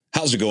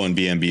How's it going,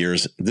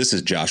 BMBers? This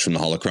is Josh from the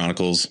Holo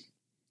Chronicles.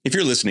 If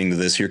you're listening to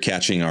this, you're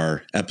catching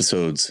our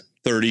episodes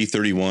 30,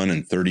 31,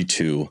 and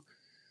 32.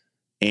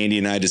 Andy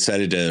and I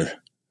decided to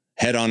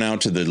head on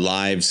out to the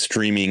live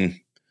streaming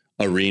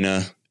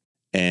arena.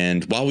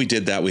 And while we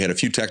did that, we had a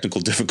few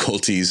technical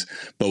difficulties,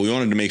 but we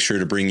wanted to make sure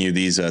to bring you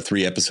these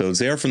 3 episodes.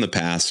 They are from the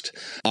past.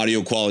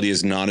 Audio quality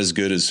is not as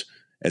good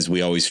as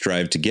we always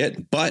strive to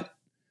get, but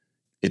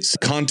it's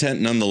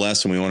content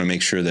nonetheless, and we want to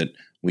make sure that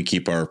we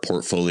keep our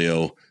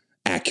portfolio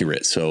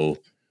accurate. So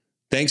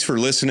thanks for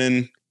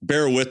listening.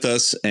 Bear with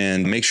us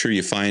and make sure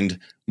you find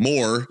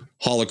more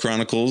Holo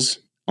Chronicles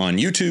on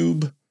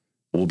YouTube.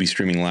 We'll be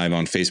streaming live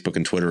on Facebook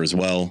and Twitter as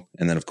well.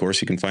 And then, of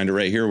course, you can find it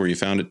right here where you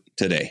found it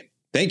today.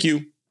 Thank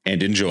you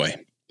and enjoy.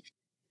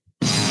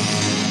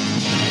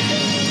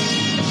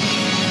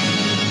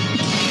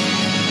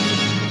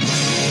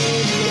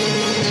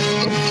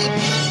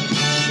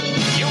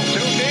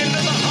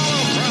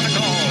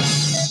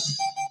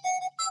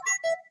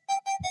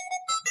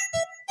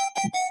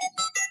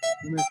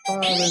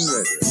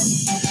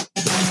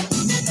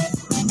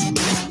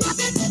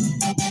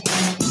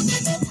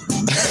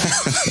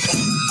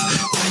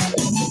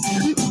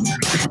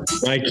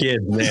 My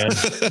kids, man.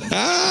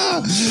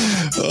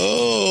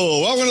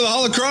 Oh, welcome to the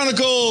Holo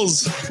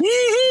Chronicles.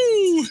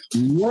 Woohoo!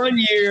 1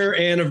 year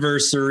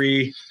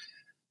anniversary.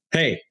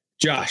 Hey,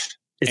 Josh,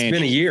 it's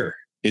been a year.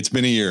 It's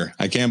been a year.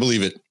 I can't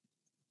believe it.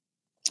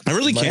 I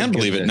really can't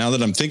believe it now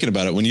that I'm thinking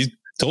about it. When you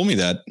told me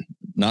that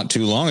not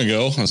too long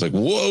ago, I was like,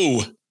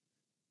 whoa.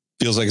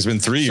 Feels like it's been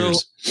 3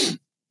 years.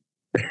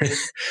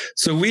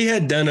 So we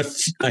had done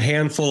a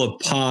handful of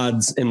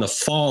pods in the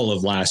fall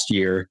of last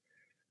year,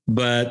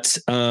 but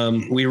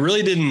we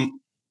really didn't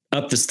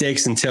up the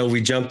stakes until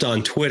we jumped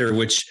on Twitter,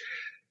 which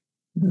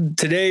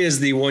today is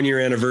the 1 year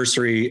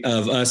anniversary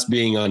of us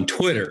being on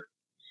Twitter.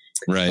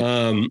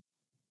 Right.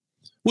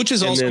 Which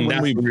is also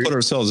when we put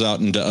ourselves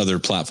out into other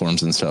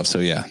platforms and stuff. So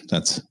yeah,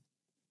 that's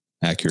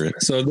accurate.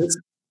 So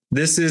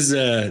this is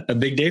a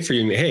big day for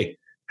you. Hey,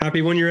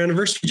 happy 1 year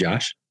anniversary,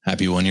 Josh.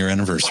 Happy 1 year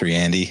anniversary,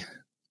 Andy.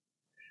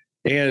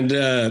 And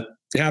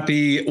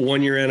happy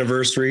 1 year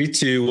anniversary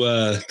to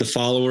the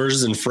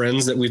followers and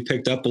friends that we've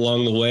picked up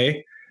along the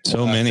way.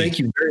 So many. Thank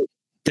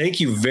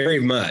you very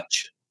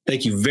much.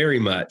 Thank you very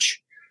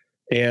much.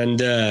 And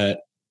this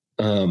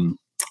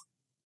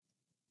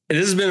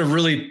has been a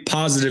really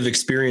positive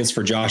experience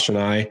for Josh and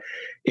I.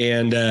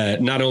 And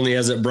not only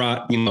has it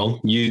brought,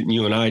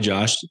 you and I,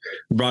 Josh,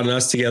 brought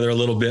us together a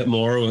little bit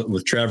more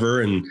with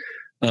Trevor, and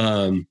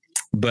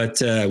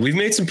but we've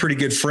made some pretty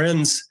good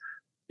friends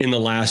in the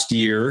last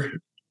year,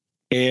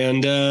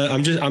 and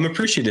I'm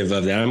appreciative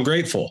of that. I'm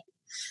grateful.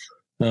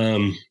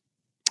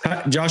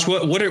 Josh,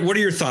 what are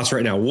your thoughts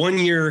right now? 1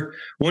 year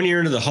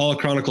into the Holo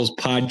Chronicles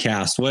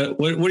podcast.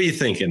 What are you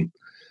thinking?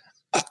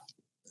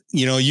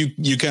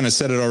 You kind of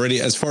said it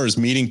already. As far as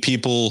meeting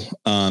people,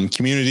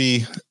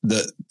 community,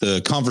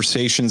 the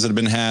conversations that have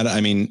been had. I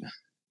mean,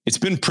 it's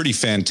been pretty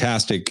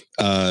fantastic.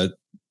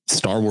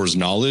 Star Wars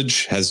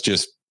knowledge has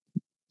just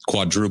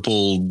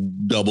quadruple,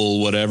 double,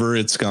 whatever.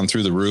 It's gone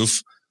through the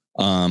roof.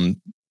 And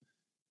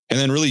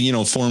then really,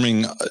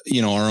 forming,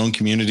 our own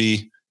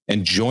community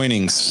and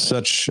joining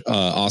such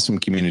awesome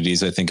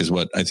communities, I think is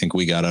what I think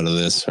we got out of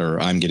this, or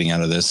I'm getting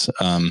out of this.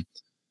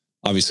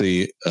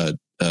 Obviously,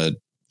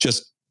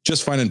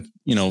 just finding,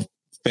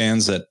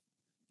 fans that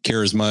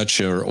care as much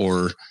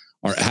or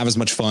have as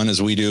much fun as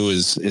we do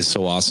is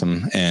so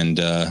awesome. And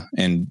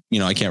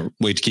I can't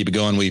wait to keep it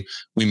going.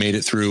 We made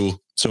it through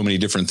so many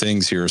different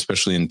things here,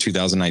 especially in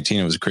 2019.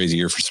 It was a crazy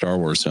year for Star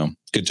Wars. So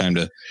good time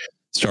to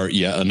start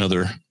yet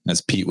another,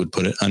 as Pete would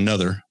put it,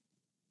 another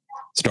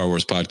Star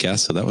Wars podcast.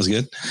 So that was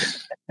good.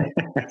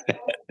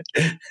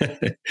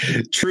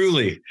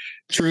 Truly.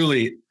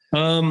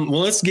 Well,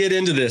 let's get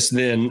into this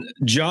then.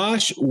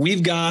 Josh,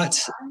 we've got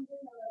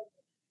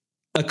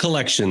a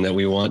collection that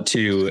we want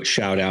to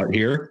shout out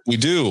here. We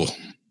do.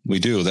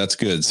 That's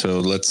good. So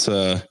let's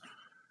do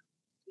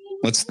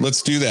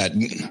that.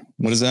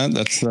 What is that?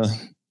 That's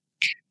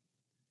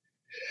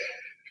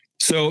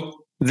So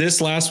this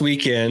last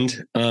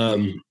weekend,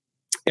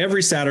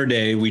 every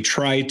Saturday we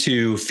try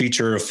to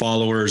feature a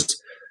follower's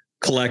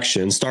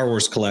collection, Star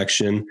Wars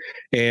collection.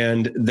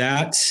 And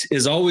that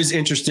is always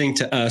interesting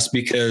to us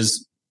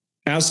because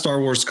as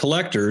Star Wars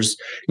collectors,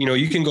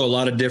 you can go a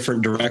lot of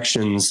different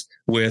directions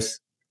with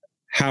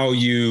how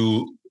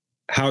you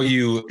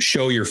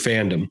show your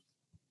fandom.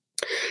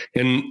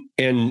 And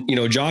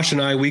Josh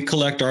and I, we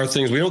collect our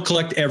things. We don't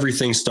collect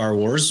everything Star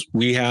Wars.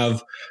 We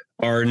have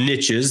our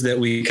niches that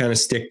we kind of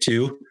stick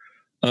to.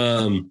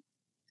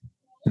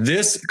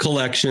 This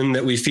collection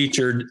that we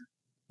featured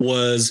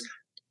was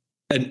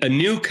a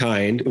new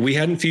kind. We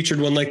hadn't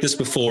featured one like this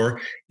before,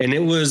 and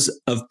it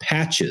was of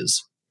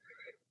patches,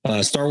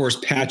 Star Wars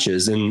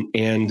patches. And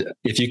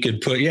if you could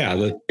put,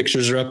 the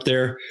pictures are up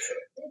there.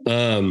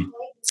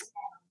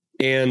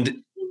 And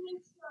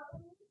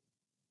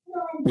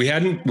we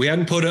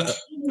hadn't put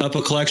up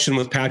a collection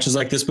with patches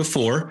like this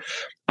before.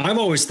 I've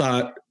always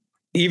thought,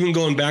 even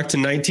going back to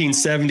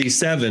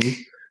 1977,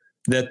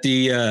 that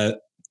the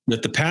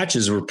that the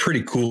patches were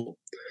pretty cool.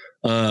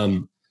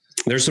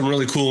 There's some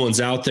really cool ones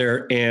out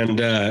there.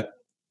 And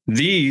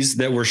these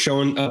that we're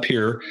showing up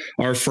here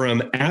are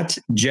from at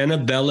Jenna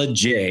Bella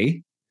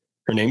J.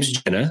 Her name's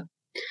Jenna.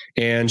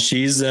 And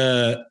she was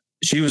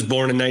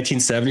born in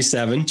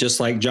 1977, just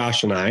like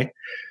Josh and I.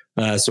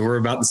 So we're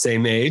about the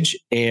same age.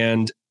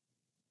 And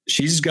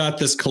she's got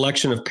this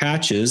collection of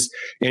patches,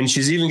 and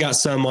she's even got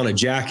some on a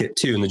jacket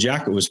too. And the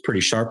jacket was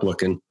pretty sharp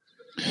looking.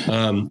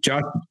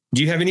 Josh,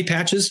 do you have any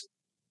patches?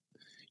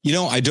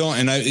 I don't.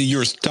 And you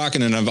were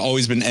talking, and I've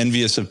always been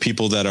envious of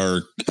people that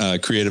are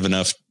creative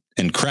enough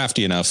and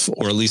crafty enough,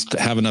 or at least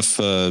have enough,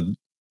 they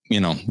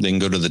can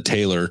go to the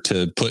tailor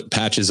to put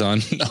patches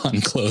on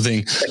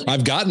clothing.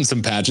 I've gotten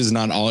some patches,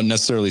 not all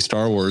necessarily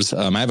Star Wars.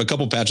 I have a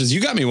couple patches.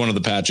 You got me one of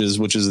the patches,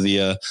 which is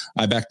the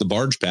I Back the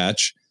Barge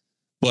patch.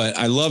 But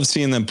I love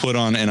seeing them put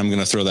on, and I'm going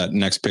to throw that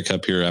next pick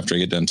up here after I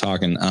get done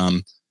talking,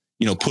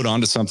 put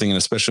onto something. And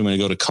especially when I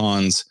go to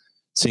cons,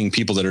 seeing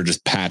people that are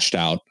just patched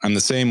out. I'm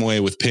the same way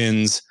with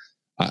pins.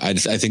 I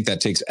think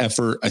that takes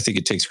effort. I think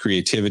it takes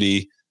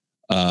creativity.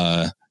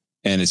 And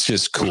it's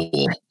just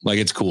cool. Like,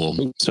 it's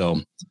cool.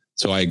 So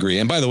I agree.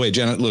 And by the way,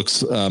 Janet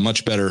looks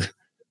much better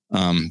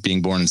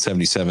being born in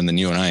 77 than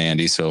you and I,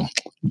 Andy. So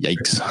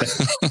yikes.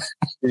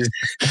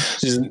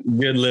 She's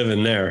good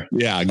living there.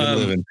 Yeah, good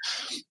living.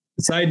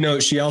 Side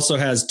note, she also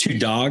has 2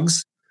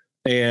 dogs,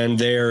 and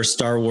they're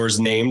Star Wars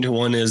named.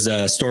 One is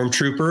a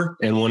Stormtrooper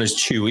and one is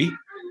Chewie.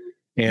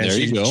 And there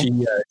you go. She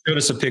showed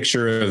us a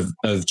picture of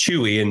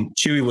Chewie, and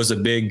Chewie was a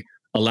big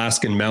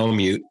Alaskan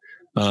Malamute,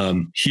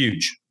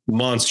 huge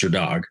monster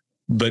dog,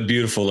 but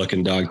beautiful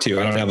looking dog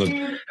too. I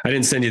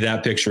didn't send you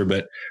that picture,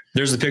 but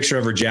there's a picture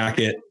of her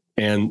jacket,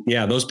 and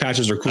yeah, those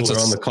patches are cool. They're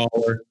on the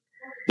collar.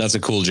 That's a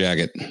cool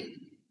jacket.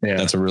 Yeah,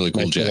 that's a really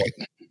cool jacket.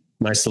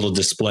 Nice little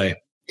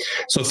display.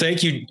 So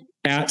thank you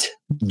at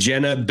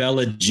Jenna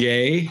Bella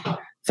J.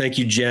 Thank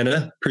you,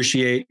 Jenna.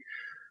 Appreciate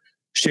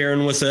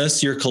sharing with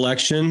us your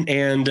collection.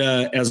 And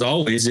as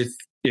always,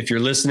 if you're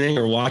listening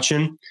or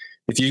watching,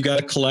 if you've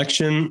got a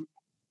collection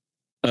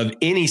of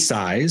any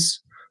size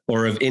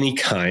or of any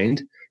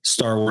kind,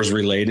 Star Wars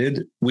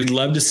related, we'd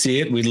love to see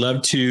it. We'd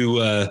love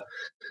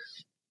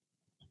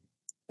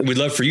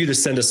for you to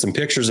send us some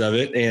pictures of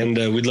it, and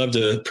we'd love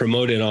to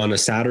promote it on a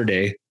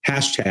Saturday.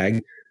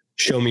 #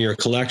 show me your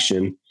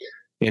collection.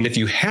 And if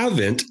you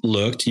haven't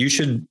looked, you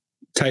should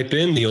type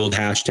in the old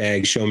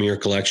 # show me your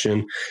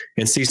collection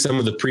and see some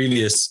of the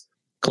previous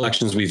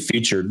collections we've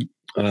featured.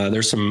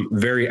 There's some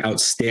very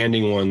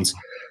outstanding ones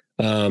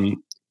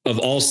of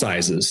all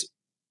sizes,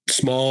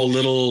 small,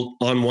 little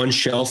on one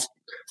shelf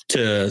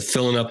to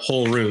filling up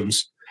whole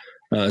rooms.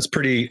 It's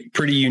pretty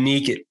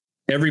unique.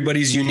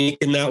 Everybody's unique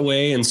in that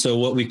way. And so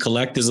what we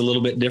collect is a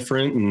little bit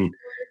different,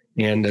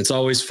 and it's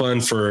always fun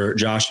for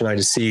Josh and I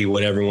to see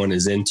what everyone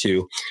is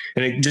into.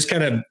 And it just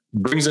kind of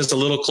brings us a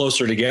little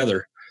closer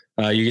together.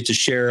 You get to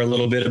share a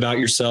little bit about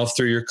yourself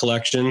through your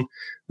collection.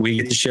 We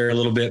get to share a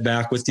little bit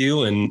back with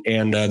you.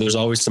 And there's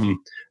always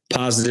some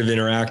positive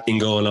interacting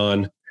going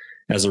on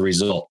as a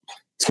result.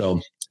 So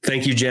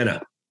thank you,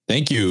 Jenna.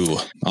 Thank you.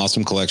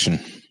 Awesome collection.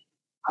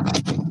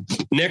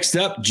 Next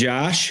up,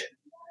 Josh.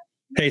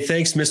 Hey,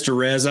 thanks, Mr.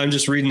 Rez. I'm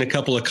just reading a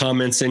couple of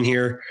comments in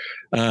here.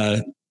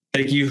 Thank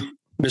you,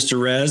 Mr.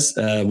 Rez.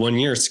 1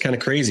 year. It's kind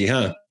of crazy,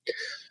 huh?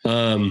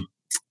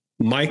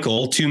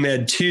 Michael,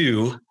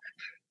 2med2,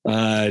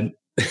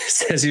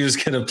 says he was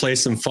going to play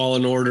some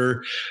Fallen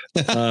Order,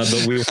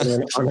 but we were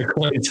on a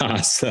coin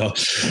toss. So,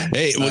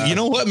 hey, well, you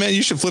know what, man?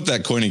 You should flip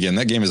that coin again.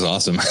 That game is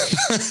awesome. Do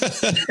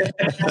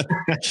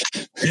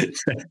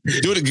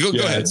it.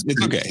 Go ahead.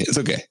 It's okay. It's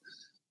okay.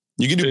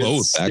 You can do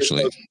both,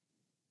 actually.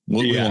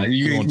 You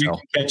can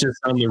catch us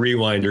on the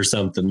rewind or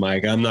something,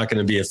 Mike. I'm not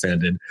going to be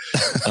offended.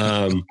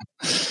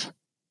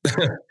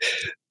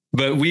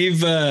 But we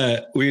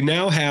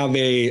now have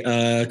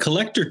a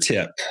collector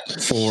tip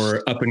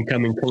for up and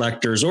coming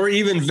collectors or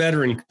even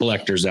veteran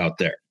collectors out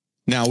there.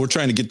 Now we're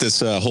trying to get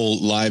this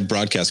whole live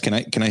broadcast. Can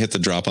I hit the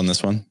drop on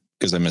this one?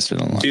 Because I missed it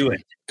online. Do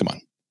it. Come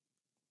on.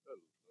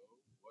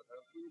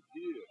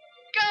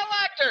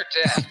 Collector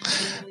tip.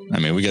 I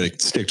mean, we got to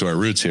stick to our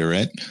roots here,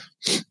 right?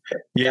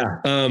 Yeah.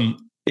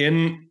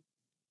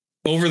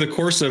 Over the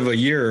course of a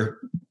year,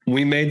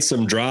 we made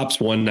some drops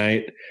one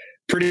night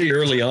pretty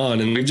early on,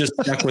 and we've just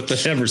stuck with them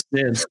ever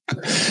since.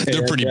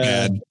 They're pretty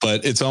bad,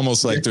 but it's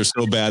almost like they're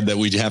so bad that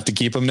we have to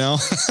keep them now.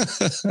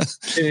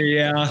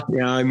 Yeah.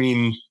 I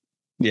mean,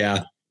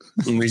 yeah.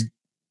 It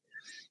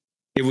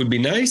would be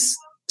nice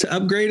to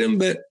upgrade them,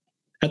 but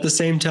at the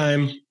same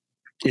time,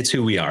 it's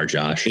who we are,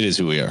 Josh. It is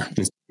who we are.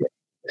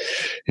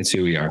 It's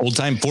who we are. Old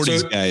time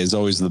 40s guy is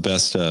always the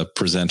best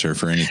presenter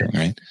for anything,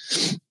 right?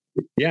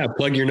 Yeah.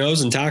 Plug your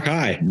nose and talk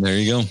high. There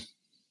you go.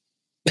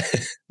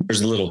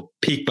 There's a little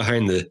peek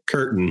behind the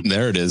curtain.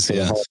 There it is.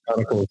 Yeah.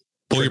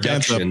 Pull your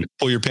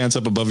pants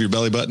up above your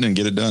belly button and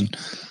get it done.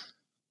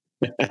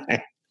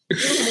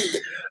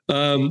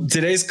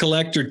 Today's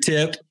collector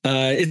tip.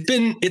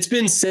 It's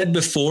been said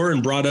before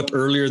and brought up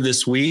earlier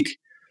this week,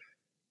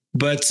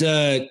 but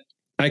I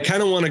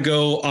kind of want to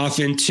go off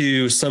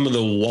into some of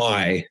the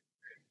why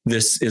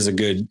this is a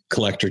good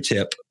collector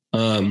tip.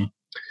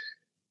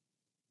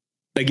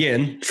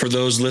 Again, for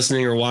those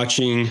listening or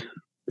watching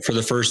for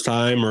the first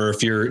time, or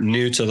if you're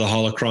new to the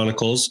Holo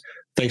Chronicles,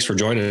 thanks for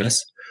joining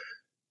us.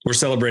 We're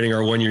celebrating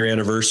our 1-year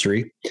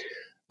anniversary.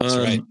 That's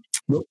right.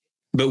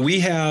 But we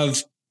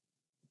have,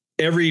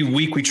 every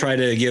week we try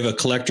to give a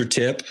collector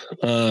tip,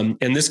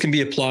 and this can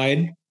be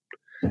applied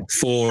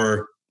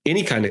for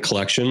any kind of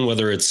collection,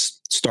 whether it's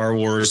Star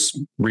Wars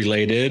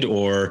related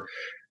or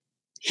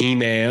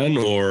He-Man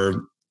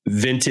or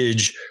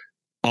vintage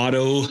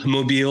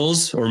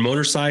automobiles or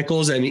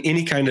motorcycles. I mean,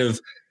 any kind of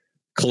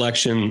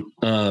collection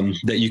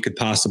that you could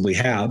possibly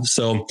have.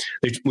 So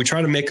we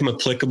try to make them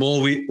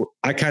applicable.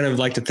 I kind of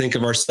like to think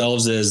of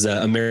ourselves as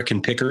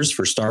American Pickers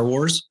for Star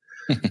Wars.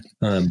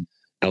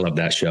 I love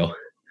that show.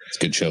 It's a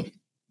good show.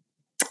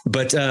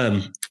 But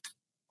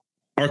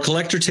our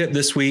collector tip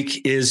this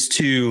week is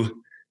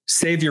to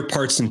save your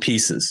parts and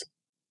pieces.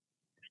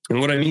 And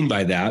what I mean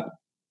by that,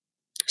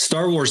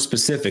 Star Wars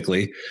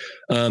specifically,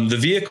 the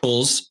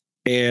vehicles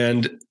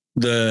and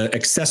the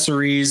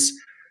accessories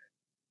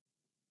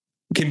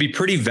can be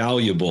pretty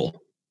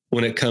valuable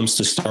when it comes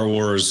to Star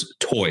Wars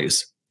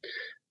toys,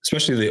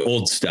 especially the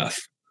old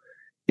stuff.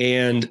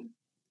 And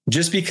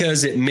just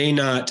because it may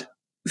not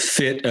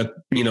fit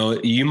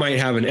you might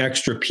have an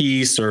extra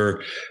piece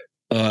or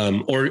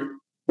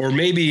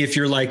maybe if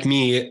you're like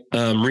me,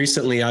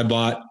 recently I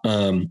bought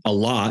a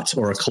lot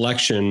or a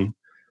collection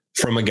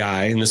from a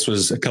guy, and this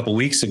was a couple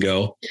weeks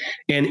ago.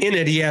 And in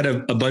it, he had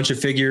a bunch of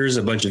figures,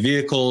 a bunch of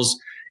vehicles,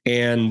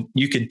 and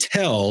you could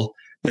tell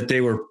that they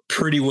were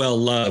pretty well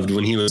loved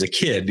when he was a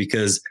kid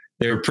because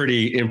they were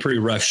in pretty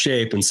rough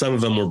shape, and some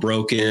of them were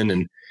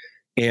broken.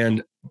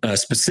 And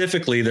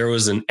specifically, there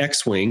was an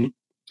X-Wing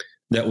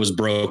that was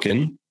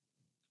broken,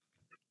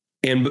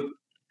 and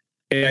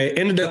I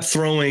ended up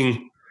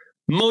throwing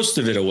most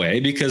of it away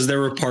because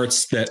there were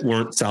parts that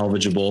weren't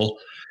salvageable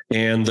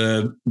and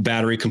the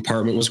battery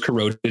compartment was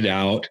corroded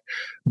out.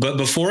 But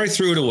before I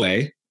threw it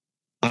away,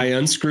 I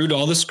unscrewed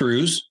all the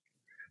screws.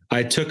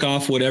 I took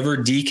off whatever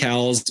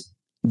decals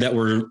that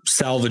were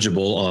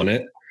salvageable on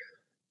it.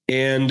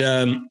 And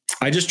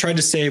I just tried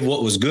to save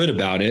what was good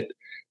about it,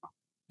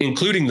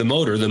 including the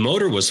motor. The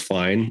motor was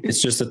fine.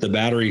 It's just that the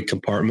battery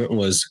compartment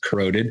was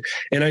corroded.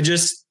 And I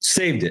just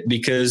saved it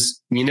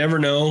because you never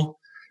know.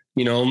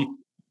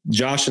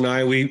 Josh and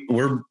I,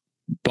 we're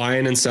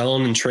buying and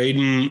selling and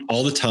trading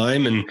all the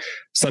time. And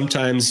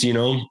sometimes,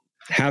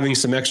 having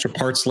some extra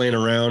parts laying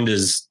around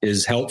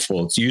is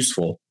helpful. It's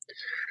useful.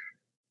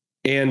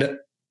 And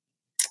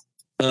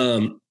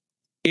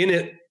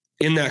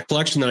in that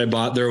collection that I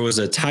bought, there was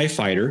a TIE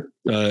fighter,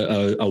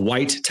 a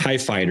white TIE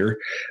fighter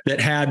that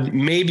had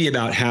maybe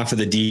about half of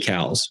the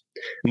decals.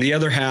 And the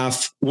other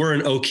half were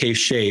in okay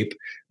shape,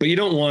 but you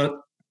don't want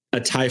a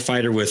TIE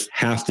fighter with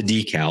half the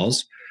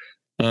decals.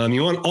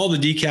 You want all the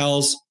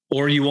decals,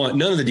 or you want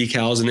none of the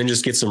decals and then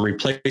just get some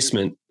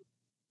replacement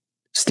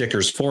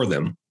stickers for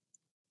them.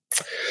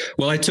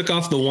 Well, I took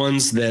off the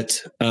ones that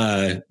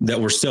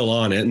were still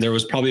on it, and there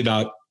was probably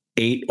about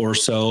 8 or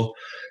so,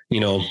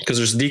 because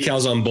there's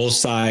decals on both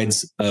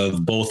sides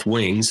of both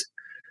wings,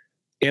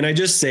 and I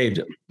just saved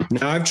them.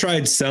 Now, I've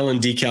tried selling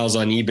decals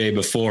on eBay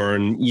before,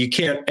 and you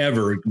can't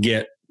ever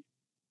get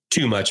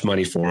too much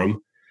money for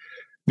them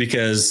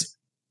because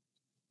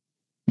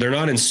they're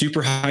not in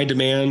super high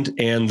demand,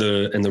 and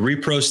the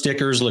repro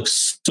stickers look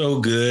so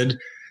good.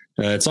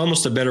 It's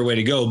almost a better way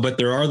to go, but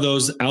there are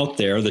those out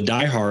there, the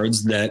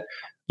diehards that,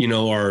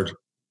 are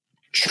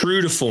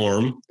true to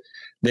form.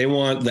 They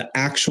want the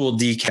actual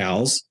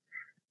decals.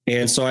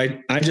 And so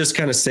I just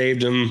kind of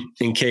saved them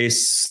in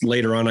case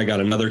later on I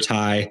got another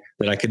tie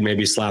that I could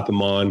maybe slap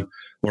them on,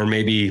 or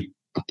maybe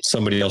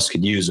somebody else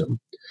could use them.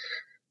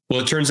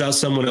 Well, it turns out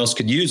someone else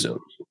could use them.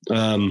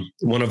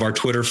 One of our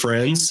Twitter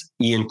friends,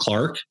 Ian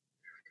Clark,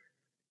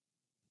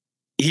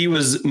 he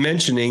was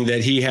mentioning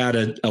that he had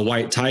a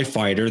white TIE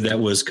fighter that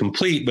was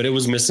complete, but it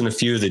was missing a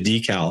few of the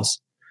decals.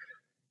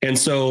 And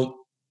so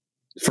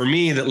for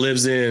me that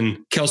lives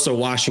in Kelso,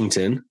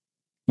 Washington,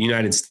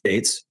 United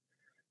States,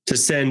 to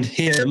send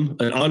him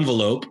an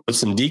envelope with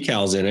some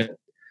decals in it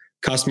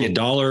cost me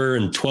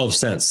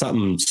 $1.12,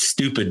 something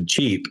stupid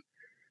cheap.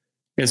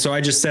 And so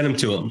I just sent them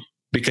to him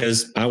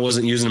because I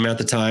wasn't using them at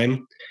the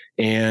time,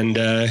 and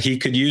he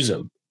could use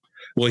them.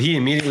 Well, he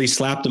immediately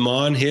slapped them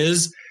on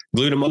his,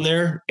 glued them on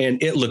there,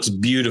 and it looks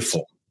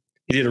beautiful.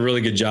 He did a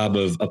really good job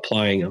of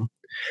applying them.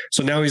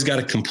 So now he's got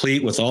a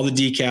complete with all the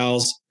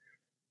decals,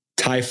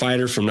 TIE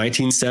fighter from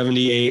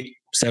 1978,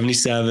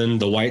 77,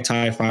 the white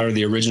TIE fighter,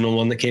 the original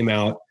one that came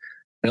out,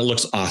 and it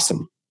looks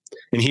awesome.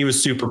 And he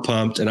was super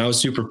pumped, and I was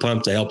super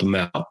pumped to help him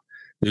out.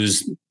 It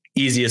was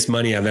easiest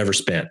money I've ever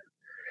spent.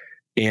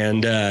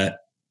 And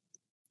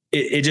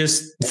it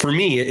just, for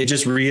me, it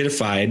just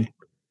reified,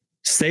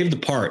 save the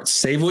parts,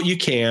 save what you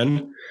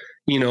can.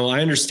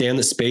 I understand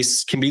that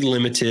space can be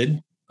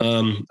limited.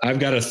 I've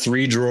got a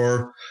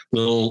 3-drawer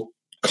little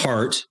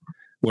cart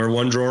where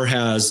one drawer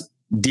has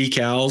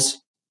decals,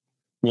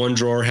 one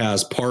drawer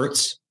has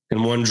parts,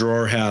 and one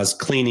drawer has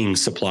cleaning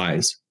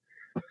supplies.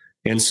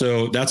 And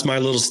so that's my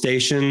little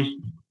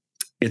station.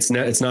 It's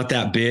not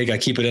that big. I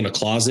keep it in a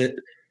closet,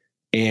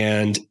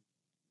 and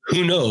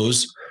who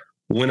knows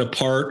when a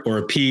part or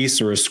a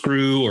piece or a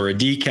screw or a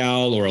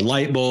decal or a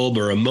light bulb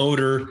or a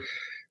motor,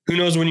 who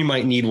knows when you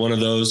might need one of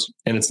those.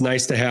 And it's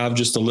nice to have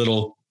just a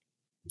little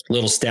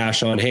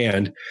stash on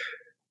hand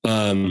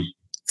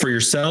for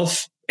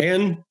yourself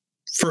and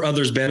for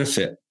others'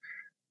 benefit.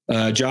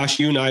 Josh,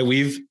 you and I,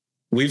 we've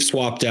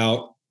swapped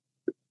out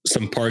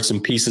some parts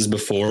and pieces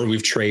before.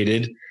 We've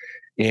traded,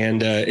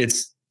 and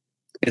it's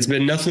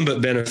been nothing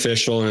but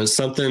beneficial. And it's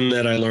something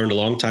that I learned a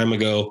long time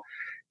ago.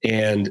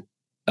 And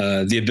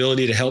the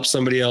ability to help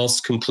somebody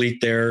else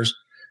complete their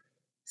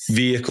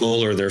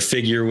vehicle or their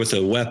figure with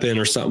a weapon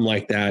or something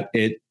like that,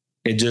 it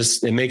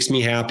makes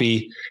me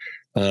happy.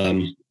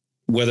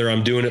 Whether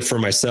I'm doing it for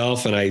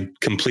myself and I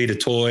complete a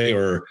toy,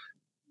 or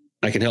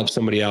I can help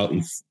somebody out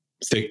and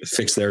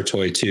fix their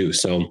toy too.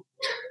 So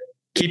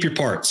keep your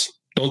parts.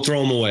 Don't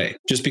throw them away.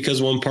 Just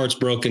because one part's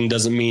broken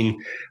doesn't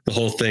mean the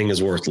whole thing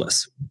is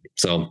worthless.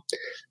 So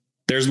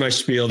there's my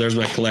spiel. There's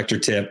my collector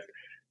tip.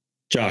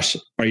 Josh,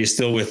 are you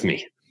still with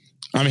me?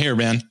 I'm here,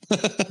 man.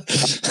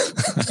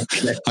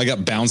 I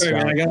got bounced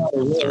out. I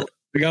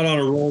got on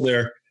a roll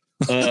there.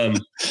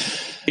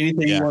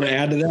 Anything you want to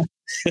add to that?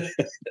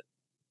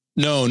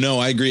 No,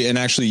 I agree. And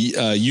actually,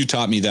 you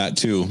taught me that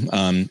too.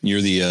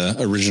 You're the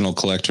original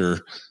collector,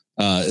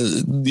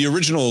 the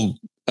original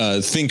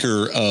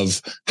thinker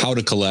of how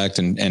to collect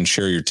and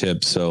share your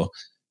tips. So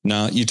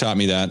now you taught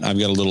me that. I've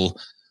got a little,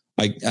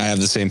 I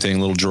have the same thing, a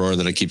little drawer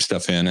that I keep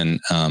stuff in,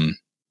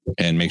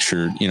 and make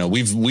sure,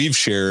 we've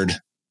shared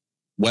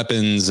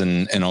weapons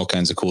and all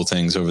kinds of cool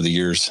things over the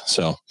years.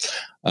 So,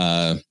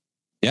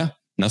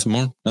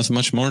 nothing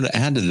much more to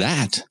add to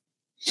that.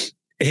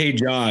 Hey,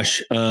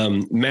 Josh,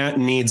 Matt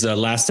needs a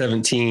Last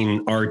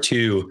 17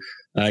 R2.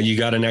 You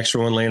got an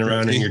extra one laying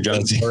around in your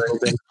junk drawer or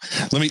anything?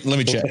 Let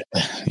me check.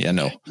 Yeah,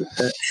 no,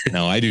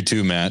 I do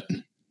too, Matt.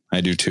 I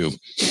do too.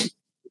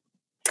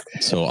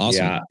 So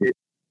awesome.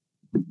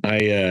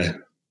 Yeah,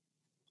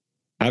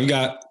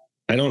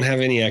 I don't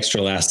have any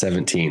extra Last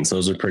 17s.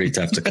 Those are pretty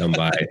tough to come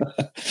by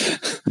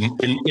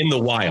in the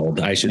wild,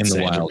 I should say.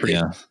 In the wild,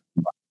 yeah.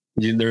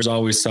 There's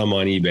always some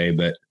on eBay,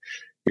 but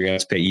you're gonna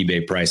have to pay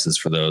eBay prices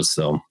for those.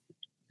 So,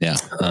 yeah.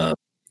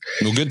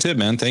 Well, good tip,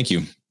 man. Thank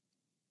you.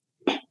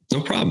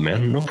 No problem,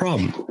 man. No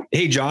problem.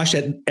 Hey, Josh,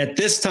 at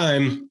this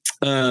time,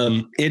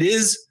 it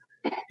is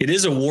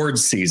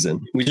awards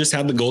season. We just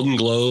had the Golden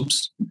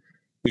Globes.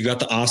 We've got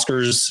the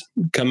Oscars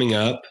coming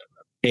up.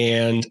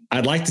 And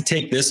I'd like to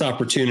take this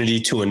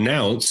opportunity to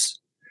announce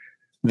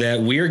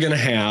that we are going to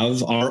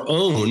have our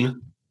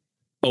own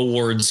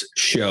awards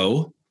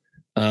show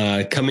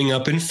coming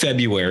up in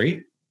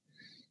February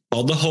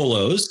called the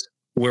Holos,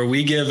 where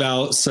we give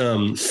out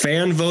some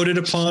fan voted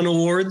upon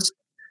awards,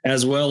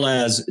 as well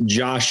as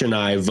Josh and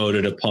I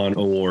voted upon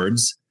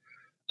awards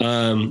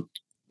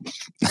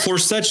for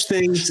such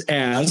things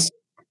as,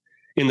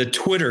 in the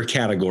Twitter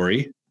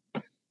category,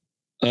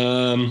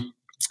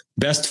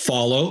 best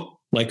follow.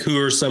 Like,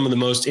 who are some of the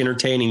most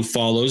entertaining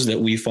follows that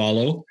we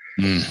follow,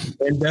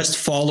 and best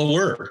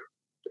follower.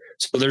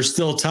 So there's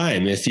still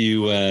time if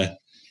you'd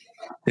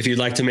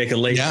like to make a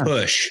late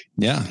push.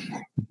 Yeah.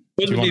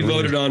 Those will be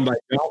voted on by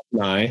Josh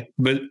and I,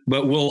 but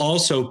we'll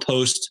also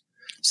post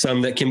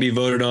some that can be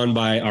voted on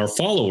by our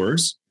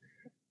followers.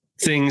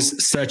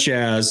 Things such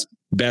as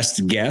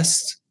best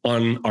guest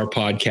on our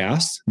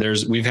podcast.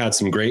 We've had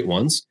some great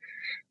ones.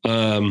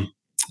 As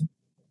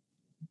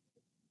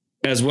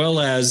well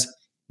as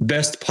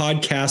best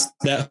podcast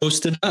that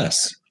hosted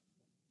us.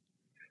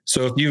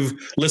 So if you've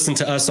listened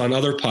to us on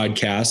other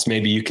podcasts,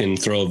 maybe you can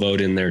throw a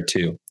vote in there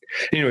too.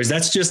 Anyways,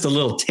 that's just a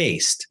little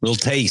taste. So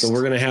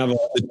we're going to have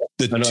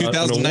the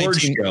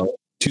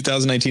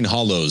 2019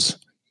 Holos.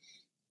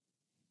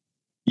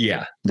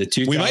 Yeah.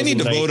 We might need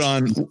to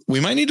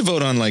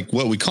vote on like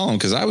what we call them,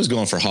 because I was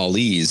going for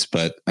Hollies,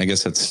 but I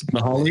guess that's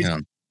the Hollies.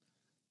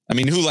 I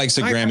mean, who likes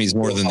the Grammys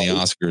more than the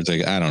Oscars?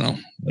 Like, I don't know.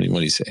 What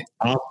do you say?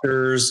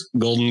 Oscars,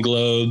 Golden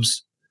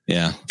Globes.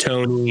 Yeah.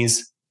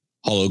 Tonys.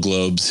 Hollow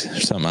Globes or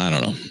something. I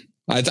don't know.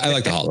 I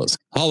like the Holos.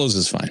 Holos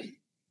is fine.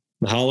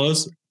 The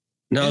Holos?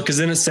 No, because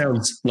then it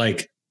sounds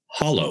like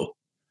hollow.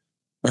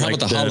 Or how about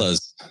the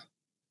Hollows?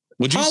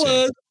 What'd you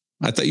say?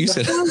 I thought you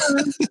said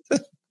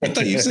I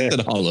thought you said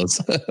Hollows.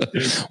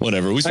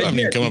 Whatever. We still haven't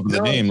even come up with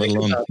a name, let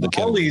alone the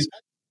Hollies.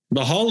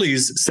 The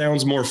Hollies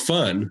sounds more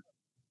fun.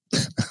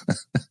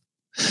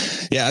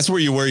 Yeah, that's where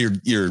you wear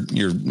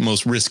your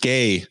most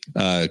risque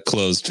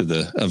clothes to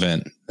the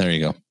event. There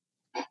you go.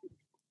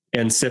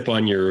 And sip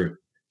on your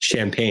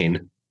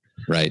champagne.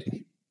 Right.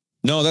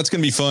 No, that's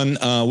going to be fun.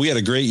 We had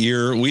a great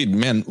year. We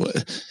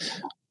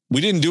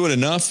didn't do it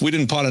enough. We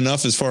didn't pot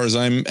enough as far as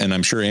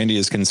I'm sure Andy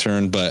is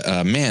concerned, but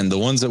man, the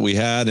ones that we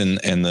had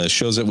and the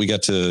shows that we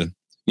got to,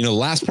 the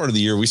last part of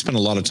the year, we spent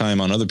a lot of time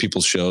on other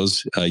people's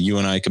shows, you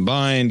and I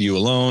combined, you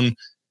alone,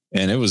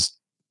 and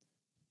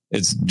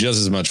it's just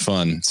as much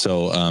fun.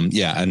 So,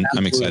 and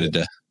I'm excited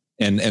to,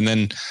 and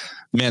then,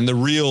 man, the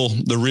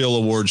real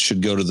awards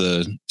should go to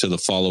the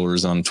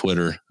followers on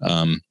Twitter.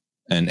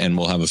 and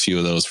we'll have a few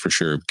of those for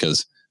sure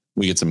because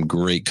we get some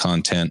great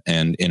content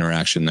and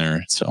interaction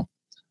there. So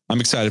I'm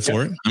excited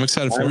for it.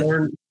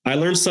 I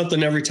learn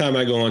something every time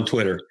I go on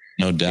Twitter.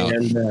 No doubt.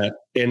 And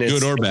it's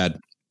good or bad.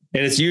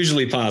 And it's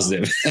usually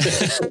positive.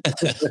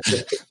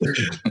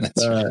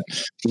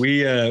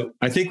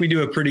 I think we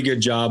do a pretty good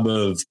job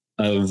of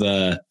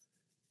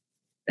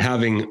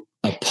having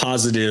a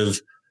positive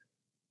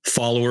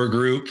follower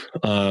group.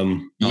 We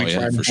try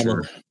to have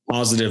a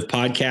positive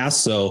podcast.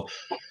 So,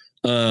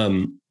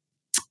 and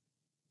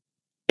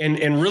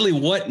really,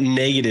 what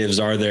negatives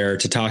are there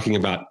to talking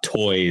about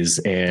toys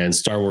and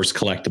Star Wars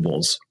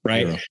collectibles,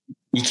 right? Yeah.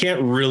 You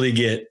can't really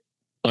get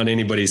on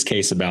anybody's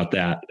case about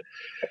that.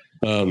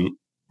 I have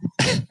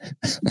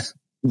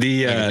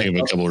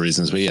a couple of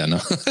reasons, but yeah,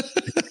 no.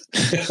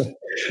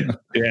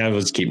 Yeah, I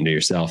was keeping to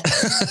yourself.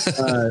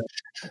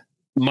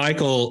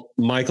 Michael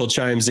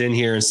chimes in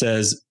here and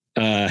says,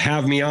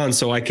 have me on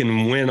so I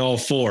can win all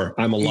 4.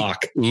 I'm a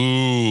lock.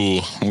 Ooh,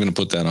 I'm going to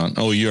put that on.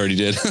 Oh, you already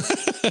did.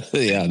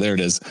 Yeah, there it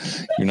is.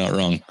 You're not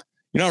wrong.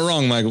 You're not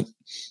wrong, Michael.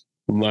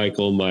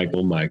 Michael.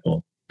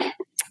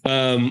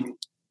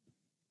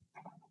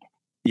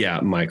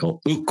 Yeah,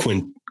 Michael. Ooh,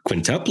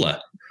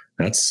 quintupla.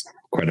 That's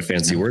quite a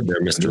fancy word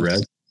there, Mr.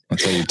 Red.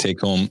 That's how you take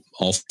home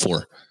all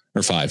 4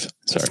 or 5.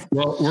 Sorry.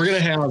 Well, we're gonna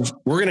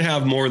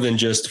have more than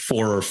just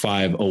 4 or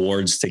 5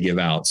 awards to give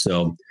out.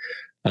 So,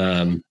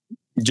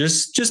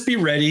 just be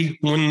ready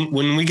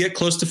when we get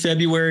close to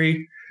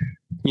February.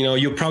 You know,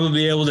 you'll probably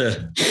be able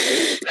to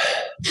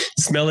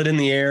smell it in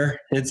the air.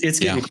 It's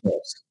getting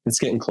close. It's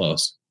getting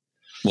close.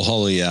 We'll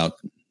holly out.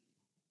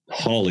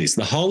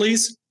 The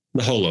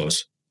holos.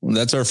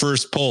 That's our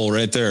first poll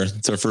right there.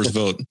 It's our first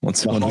vote.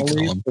 What's what we call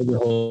them? Or the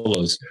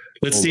holos.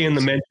 Let's see in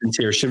the mentions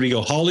here. Should we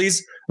go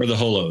hollies or the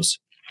holos?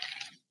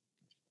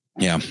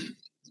 Yeah.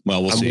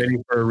 Well, we'll see. I'm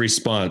waiting for a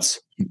response.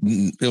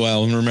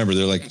 Well, remember,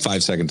 they're like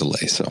 5-second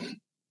delay. So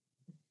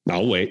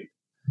I'll wait.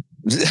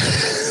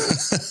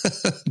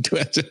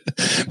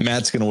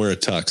 Matt's going to wear a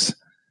tux.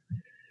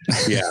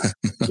 Yeah,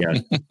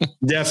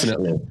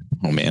 definitely.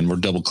 Oh man, we're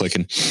double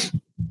clicking.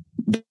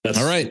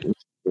 All right.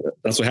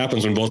 That's what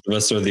happens when both of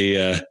us are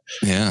the.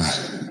 Yeah,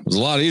 it was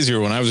a lot easier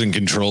when I was in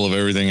control of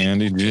everything,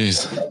 Andy.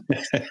 Jeez.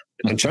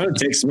 I'm trying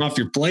to take some off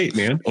your plate,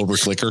 man. Over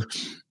clicker.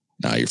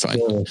 No, you're fine.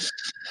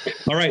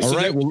 All right.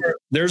 Well,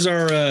 there's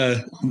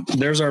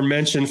our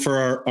mention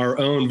for our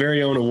own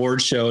very own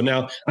award show.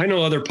 Now, I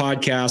know other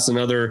podcasts and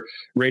other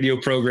radio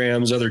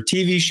programs, other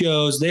TV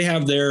shows, they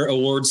have their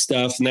award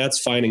stuff, and that's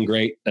fine and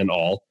great and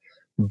all,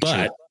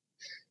 but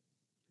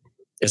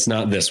it's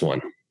not this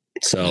one.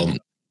 So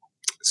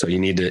you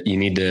need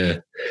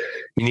to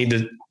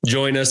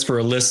join us for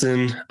a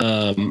listen.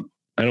 I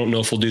don't know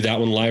if we'll do that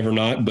one live or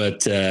not,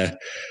 but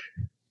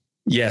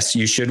yes,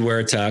 you should wear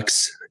a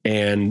tux.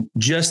 And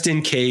just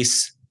in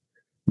case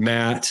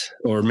Matt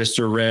or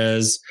Mr.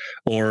 Rez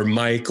or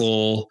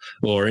Michael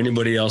or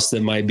anybody else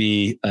that might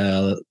be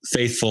a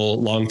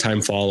faithful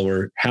longtime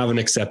follower, have an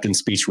acceptance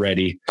speech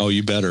ready. Oh,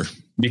 you better.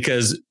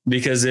 Because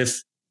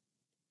if,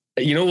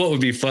 you know, what would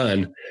be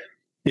fun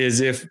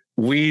is if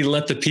we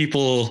let the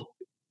people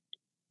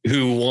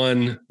who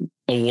won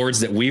awards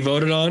that we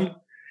voted on,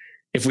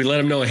 if we let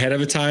them know ahead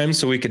of a time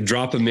so we could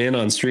drop them in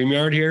on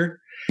StreamYard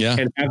here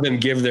and have them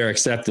give their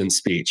acceptance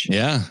speech.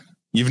 Yeah.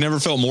 You've never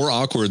felt more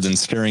awkward than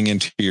staring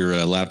into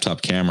your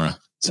laptop camera.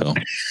 So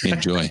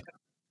enjoy.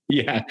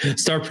 Yeah.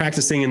 Start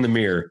practicing in the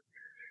mirror.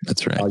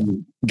 That's right.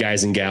 You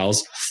guys and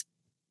gals.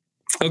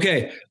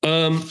 Okay.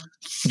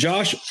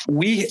 Josh,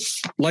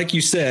 like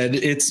you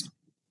said,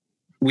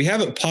 we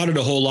haven't potted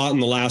a whole lot in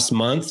the last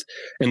month.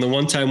 And the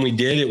one time we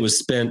did, it was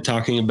spent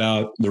talking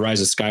about The Rise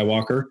of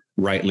Skywalker,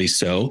 rightly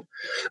so.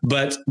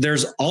 But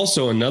there's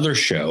also another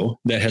show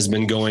that has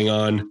been going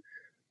on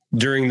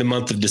during the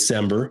month of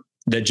December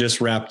that just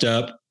wrapped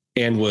up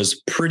and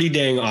was pretty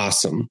dang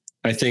awesome.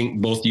 I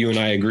think both you and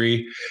I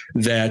agree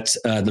that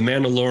The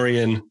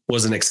Mandalorian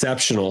was an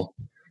exceptional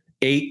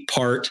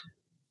 8-part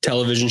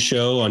television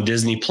show on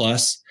Disney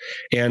Plus,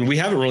 and we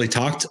haven't really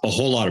talked a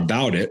whole lot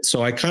about it.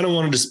 So I kind of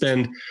wanted to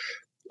spend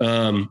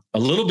a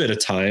little bit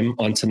of time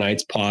on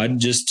tonight's pod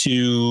just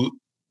to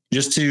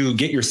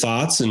get your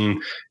thoughts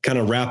and kind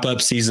of wrap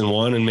up season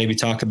 1 and maybe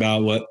talk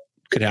about what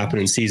could happen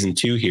in season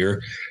 2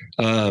 here.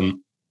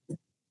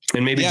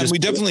 And maybe we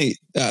definitely,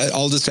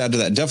 I'll just add to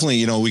that. Definitely,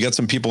 you know, we got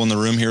some people in the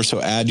room here, so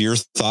add your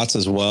thoughts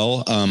as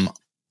well.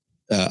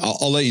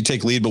 I'll let you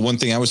take lead, but one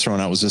thing I was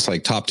throwing out was just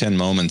like top 10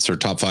 moments or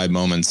top 5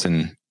 moments.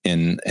 And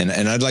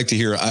I'd like to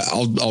hear,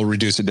 I'll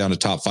reduce it down to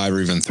top 5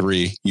 or even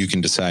 3. You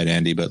can decide,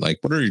 Andy, but like,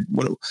 what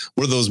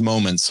are those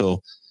moments?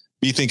 So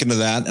be thinking of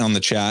that on the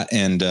chat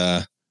and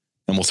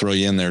we'll throw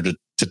you in there to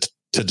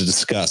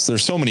discuss.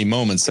 There's so many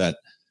moments that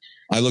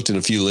I looked at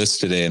a few lists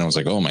today and I was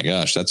like, oh my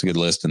gosh, that's a good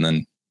list. And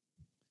then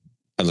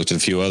I looked at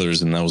a few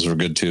others and those were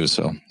good too.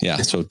 So yeah.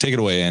 So take it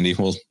away, Andy.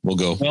 We'll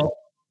go. Well,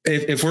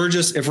 if we're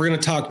going to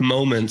talk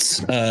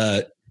moments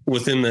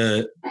within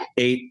the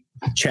 8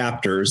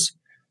 chapters,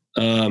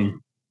 the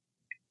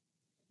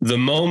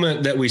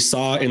moment that we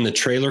saw in the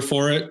trailer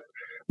for it,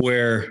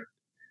 where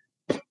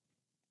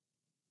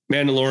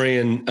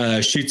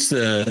Mandalorian shoots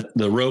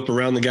the rope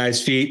around the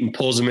guy's feet and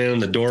pulls him in,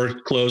 and the door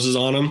closes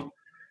on him.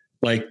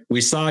 Like,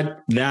 we saw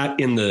that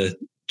in the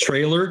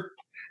trailer,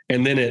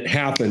 and then it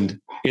happened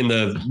in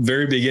the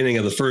very beginning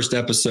of the first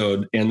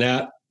episode, and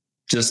that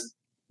just,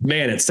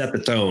 man, it set the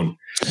tone.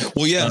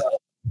 Well, yeah.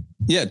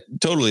 Yeah,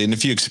 totally. And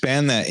if you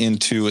expand that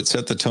into, it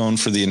set the tone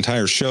for the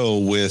entire show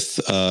with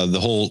the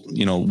whole,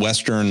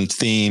 Western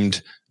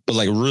themed, but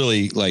like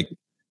really, like,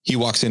 he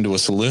walks into a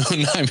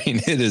saloon. I mean,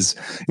 it is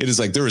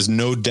like, there is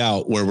no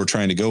doubt where we're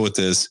trying to go with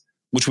this,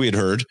 which we had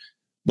heard,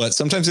 but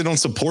sometimes they don't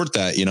support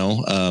that,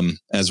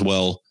 as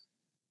well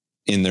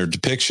in their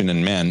depiction.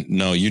 And man,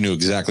 no, you knew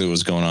exactly what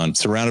was going on.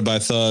 Surrounded by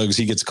thugs,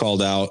 he gets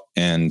called out,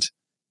 and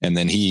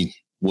then he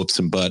whoops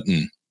some butt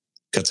and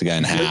cuts a guy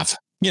in half,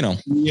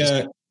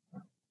 Yeah.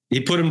 He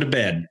put him to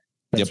bed.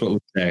 That's what we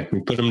say. We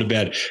put him to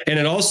bed. And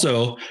it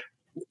also,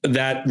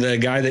 that the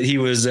guy that he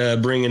was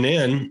bringing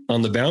in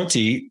on the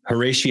bounty,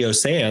 Horatio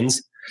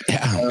Sands,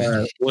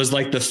 was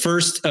like the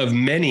first of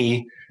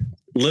many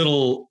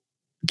little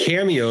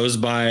cameos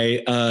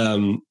by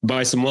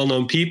some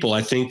well-known people.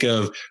 I think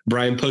of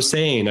Brian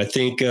Posehn. I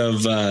think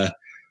of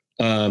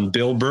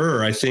Bill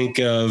Burr. I think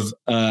of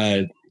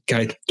I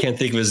can't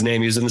think of his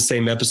name. He was in the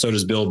same episode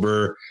as Bill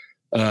Burr.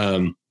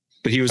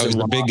 But he was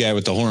the big guy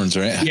with the horns,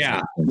 right?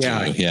 Yeah.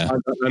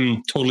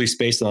 I'm totally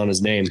spacing on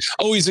his name.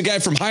 Oh, he's the guy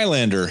from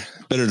Highlander.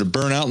 Better to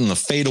burn out than to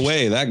fade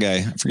away. That guy.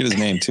 I forget his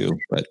name too,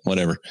 but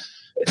whatever.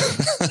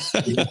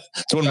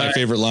 It's one of my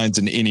favorite lines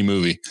in any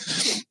movie.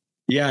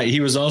 Yeah,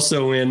 he was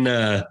also in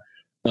that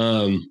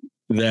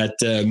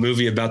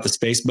movie about the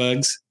space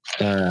bugs.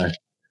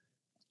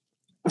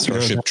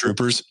 Starship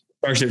Troopers.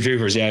 Starship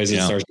Troopers. Yeah, he's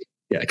in Starship.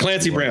 Yeah,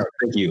 Clancy Brown.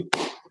 Thank you.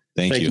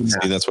 Thank you.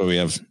 See, that's why we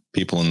have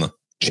people in the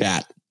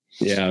chat.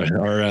 Yeah,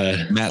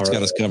 Matt's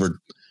got us covered.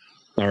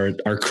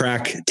 Our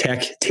crack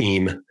tech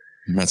team.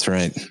 That's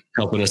right.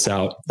 Helping us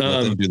out.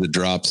 Let them do the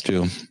drops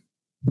too.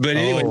 But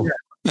anyway,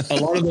 a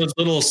lot of those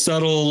little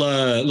subtle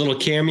little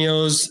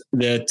cameos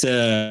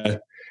that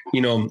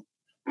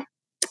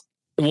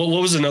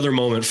what was another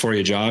moment for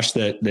you, Josh,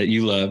 that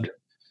you loved?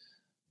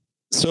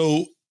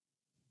 So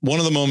one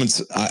of the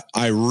moments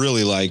I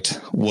really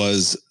liked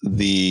was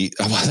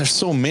there's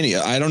so many.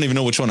 I don't even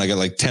know which one. I got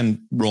like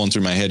 10 rolling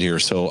through my head here.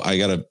 So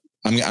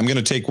I'm going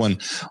to take one.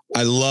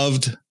 I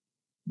loved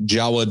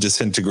Jawa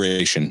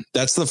disintegration.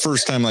 That's the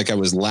first time like I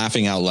was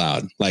laughing out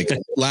loud, like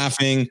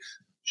laughing.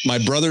 My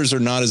brothers are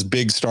not as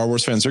big Star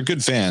Wars fans. They're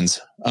good fans.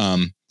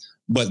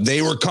 But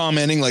they were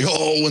commenting like,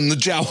 oh, when the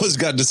Jawas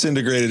got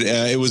disintegrated,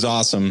 it was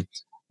awesome.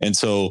 And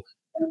so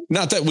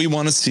not that we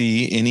want to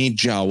see any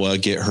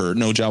Jawa get hurt.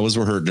 No Jawas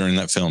were hurt during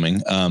that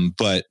filming.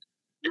 But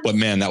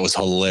man, that was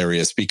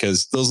hilarious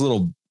because those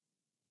little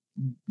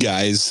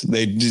guys,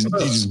 they just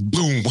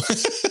boom.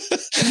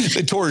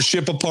 They tore his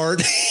ship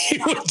apart. He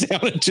went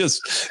down and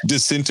just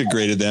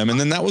disintegrated them. And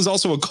then that was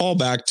also a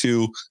callback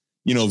to,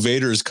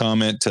 Vader's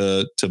comment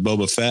to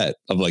Boba Fett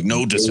of like,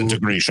 no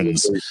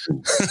disintegrations.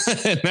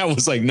 And that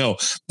was like, no,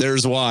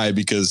 there's why,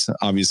 because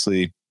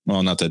obviously,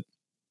 well, not that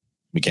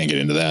we can't get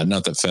into that.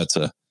 Not that Fett's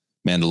a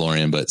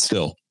Mandalorian, but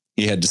still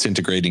he had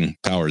disintegrating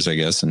powers, I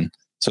guess. And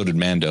so did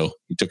Mando.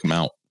 He took him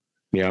out.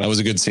 Yeah. That was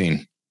a good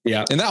scene.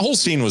 Yeah. And that whole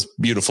scene was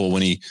beautiful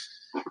when he,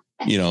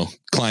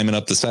 climbing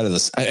up the side of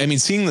this. I mean,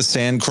 seeing the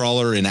sand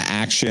crawler in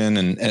action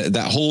and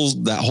that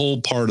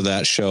whole part of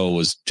that show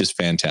was just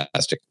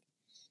fantastic.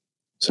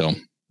 So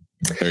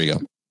there you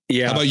go.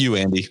 Yeah. How about you,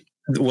 Andy?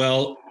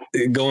 Well,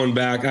 going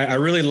back, I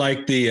really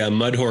like the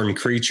Mudhorn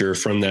creature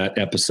from that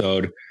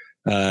episode.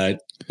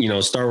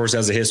 Star Wars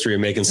has a history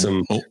of making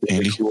some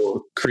really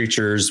cool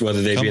creatures,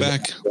 whether they come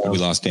back. We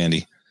lost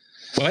Andy.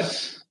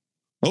 What?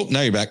 Oh,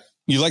 now you're back.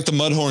 You like the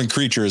Mudhorn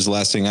creature is the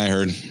last thing I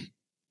heard.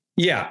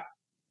 Yeah.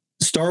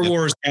 Star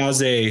Wars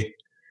has a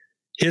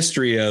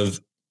history of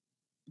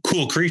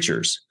cool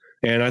creatures.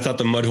 And I thought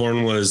the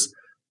Mudhorn was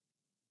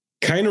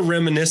kind of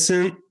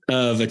reminiscent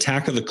of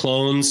Attack of the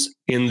Clones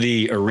in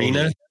the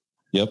arena.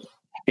 Yep.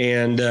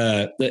 And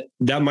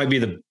that might be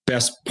the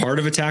best part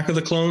of Attack of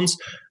the Clones.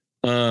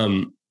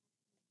 But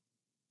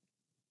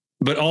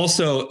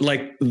also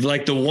like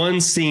the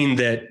one scene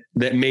that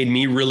made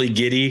me really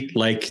giddy,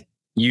 like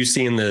you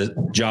seeing the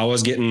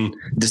Jawas getting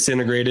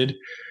disintegrated,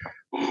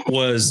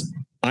 was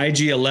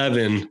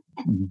IG-11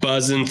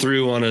 buzzing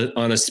through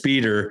on a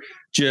speeder,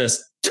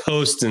 just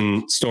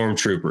toasting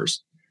stormtroopers.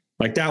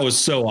 Like that was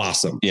so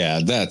awesome.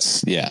 Yeah,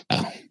 there's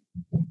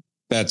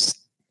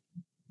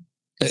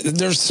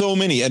so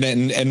many,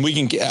 and we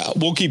can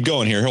we'll keep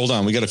going here. Hold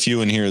on, we got a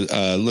few in here.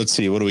 Let's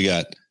see, what do we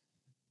got?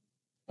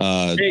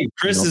 Hey,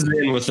 Chris is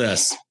in with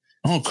us.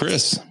 Oh,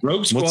 Chris,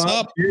 Rogue Squad. What's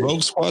up,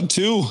 Rogue Squad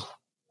 2?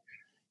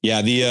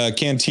 Yeah, the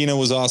cantina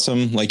was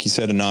awesome. Like you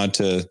said, a nod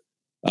to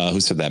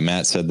who said that?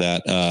 Matt said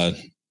that.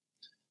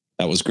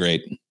 That was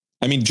great.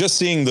 I mean, just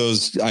seeing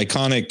those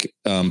iconic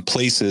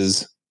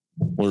places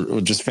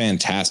were just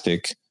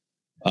fantastic.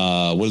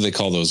 What do they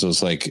call those?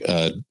 Those like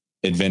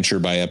adventure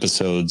by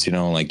episodes,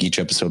 like each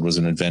episode was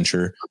an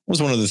adventure. It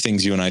was one of the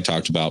things you and I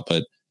talked about,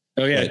 but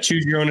Oh yeah, Right.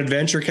 choose your own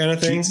adventure kind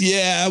of things.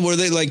 Yeah, where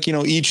they like,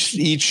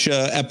 each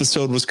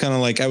episode was kind of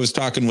like, I was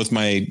talking with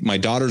my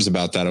daughters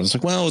about that. I was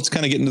like, well, it's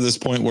kind of getting to this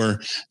point where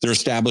they're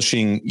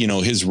establishing,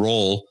 his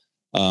role,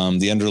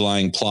 the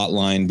underlying plot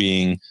line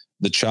being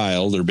the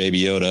child or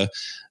Baby Yoda.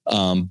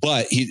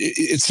 But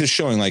it's just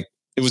showing like,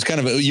 it was kind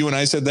of, you and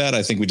I said that,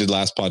 I think we did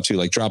last pod too,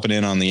 like dropping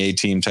in on the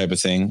A-team type of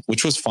thing,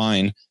 which was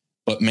fine,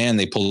 but man,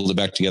 they pulled it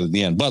back together at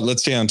the end. But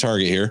let's stay on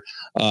target here.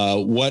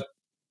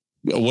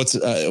 What's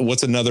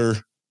another,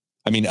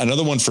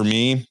 another one for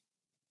me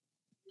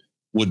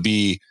would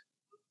be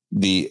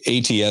the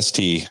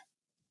ATST.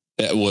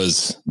 It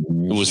was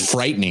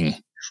frightening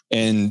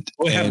and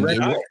had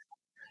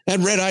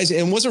red eyes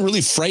and wasn't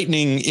really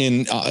frightening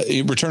in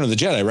Return of the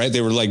Jedi, right?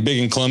 They were like big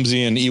and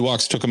clumsy and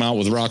Ewoks took them out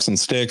with rocks and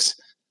sticks,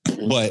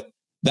 but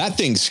that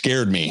thing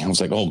scared me. I was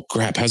like, oh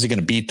crap, how's he going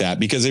to beat that?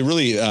 Because they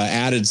really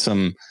added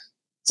some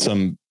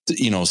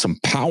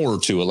power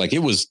to it. Like it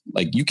was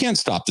like, you can't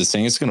stop this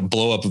thing. It's going to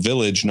blow up a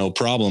village, no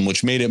problem,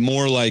 which made it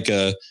more like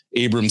a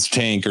Abrams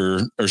tank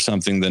or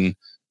something than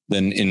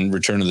in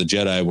Return of the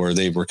Jedi, where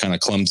they were kind of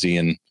clumsy.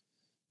 And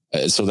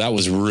so that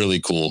was really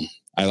cool.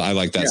 I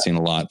like that scene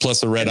a lot. Plus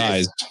the red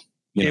eyes,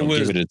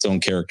 give it its own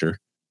character.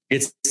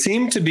 It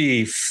seemed to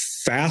be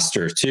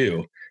faster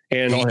too.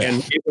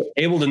 And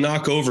able to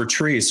knock over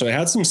trees. So it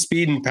had some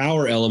speed and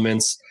power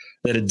elements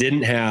that it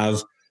didn't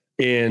have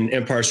in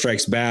Empire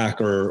Strikes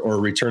Back or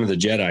Return of the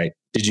Jedi.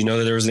 Did you know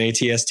that there was an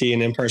ATST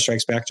in Empire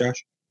Strikes Back,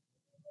 Josh?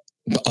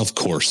 Of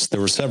course.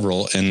 There were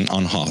several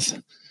on Hoth.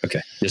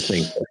 Okay. Just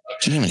think.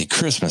 Jiminy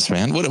Christmas,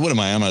 man. What am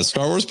I on a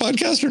Star Wars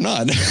podcast or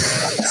not?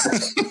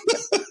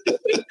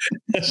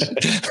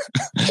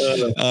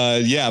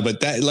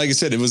 But that, like I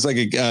said, it was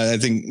like I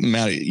think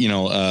Matt,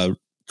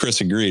 Chris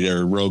agreed,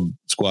 or Rogue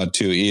Squad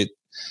 2.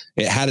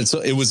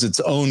 It was its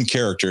own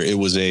character. It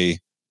was a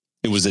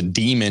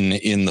demon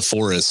in the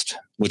forest,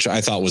 which I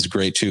thought was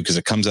great too, because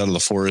it comes out of the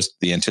forest.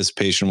 The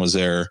anticipation was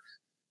there.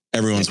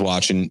 Everyone's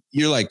watching.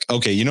 You're like,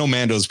 okay,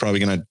 Mando's probably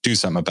going to do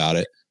something about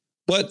it.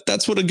 But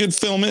that's what a good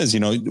film is.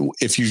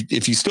 If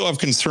you still have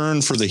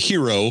concern for the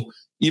hero,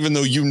 even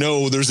though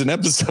there's an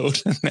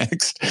episode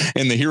next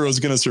and the hero's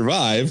going to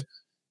survive,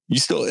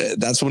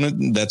 that's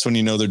when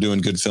they're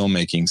doing good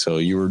filmmaking. So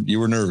you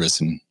were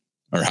nervous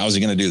or how's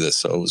he going to do this?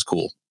 So it was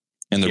cool.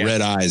 And the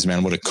red eyes,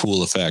 man, what a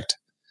cool effect.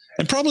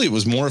 And probably it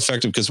was more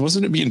effective because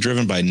wasn't it being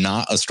driven by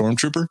not a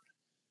stormtrooper?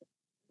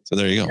 So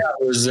there you go. Yeah,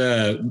 it was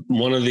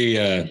one of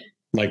the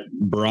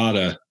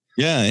Barada.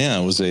 Yeah,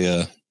 it was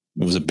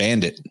a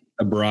bandit,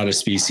 a Barada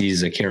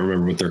species. I can't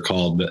remember what they're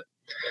called, but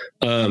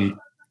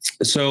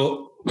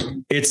so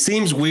it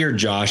seems weird,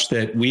 Josh,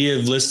 that we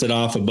have listed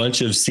off a bunch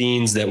of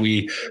scenes that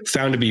we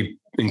found to be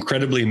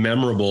incredibly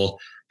memorable.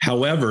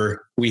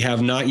 However, we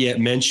have not yet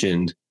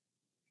mentioned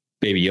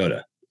Baby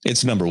Yoda.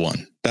 It's number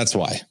one. That's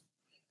why.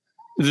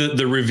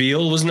 The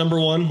reveal was number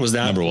one. Was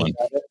that number one?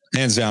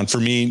 Hands down. For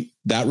me,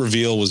 that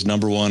reveal was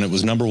number one. It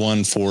was number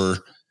one for,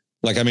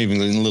 like, I'm even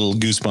getting little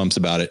goosebumps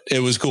about it. It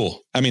was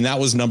cool. That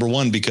was number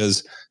one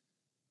because,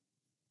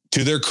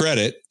 to their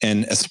credit,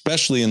 and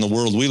especially in the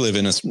world we live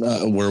in,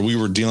 where we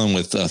were dealing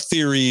with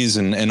theories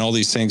and all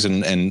these things.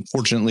 And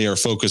fortunately, our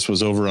focus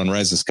was over on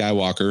Rise of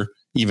Skywalker.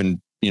 Even,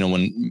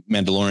 when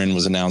Mandalorian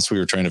was announced, we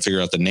were trying to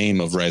figure out the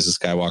name of Rise of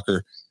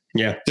Skywalker.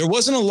 Yeah. There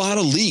wasn't a lot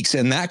of leaks,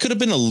 and that could have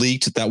been a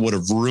leak that would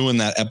have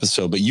ruined that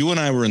episode. But you and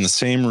I were in the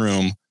same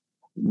room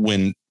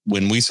when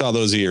we saw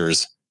those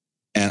ears,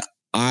 and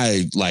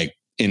I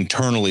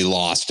internally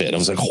lost it. I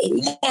was like,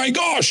 oh my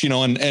gosh,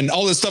 and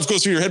all this stuff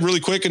goes through your head really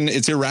quick and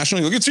it's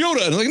irrational. You're like, it's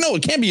Yoda. And I'm like, no,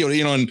 it can't be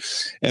Yoda,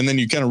 and then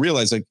you kind of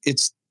realize like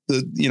it's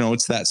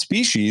it's that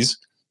species,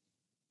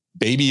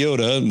 Baby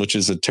Yoda, which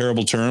is a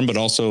terrible term, but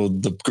also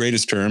the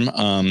greatest term.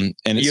 And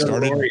it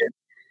started,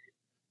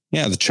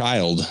 the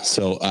child.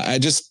 So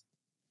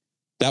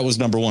that was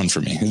number one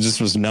for me. It just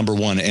was number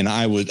one. And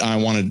I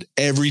wanted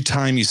every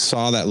time you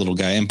saw that little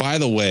guy. And by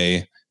the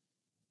way,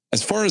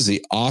 as far as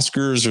the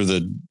Oscars or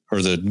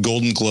the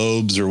Golden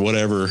Globes or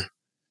whatever,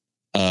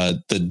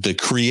 the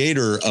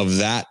creator of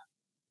that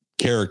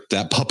character,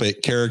 that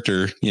puppet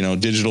character,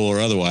 digital or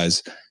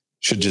otherwise,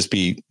 should just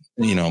be,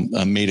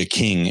 made a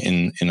king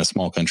in a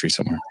small country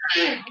somewhere.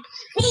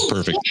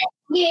 Perfect.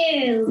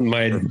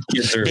 My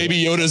kids are,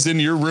 Baby Yoda's in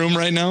your room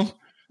right now.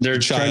 They're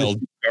trying to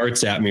shoot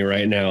darts at me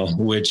right now,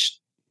 which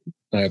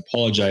I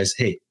apologize.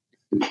 Hey,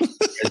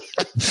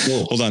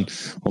 hold on.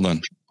 This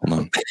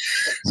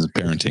is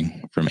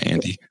parenting from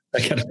Andy.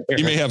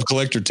 He may have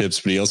collector tips,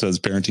 but he also has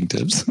parenting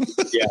tips.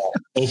 Yeah.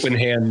 Open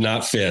hand,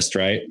 not fist,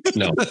 right?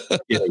 No.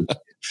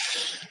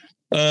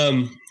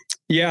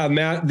 Yeah,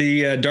 Matt,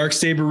 the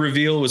Darksaber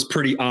reveal was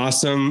pretty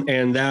awesome.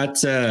 And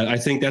that, I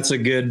think that's a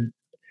good,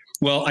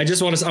 well, I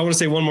want to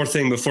say one more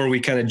thing before we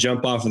kind of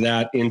jump off of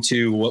that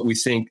into what we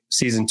think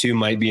season 2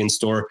 might be in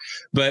store.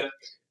 But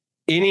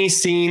any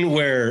scene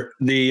where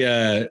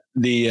the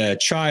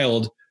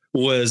child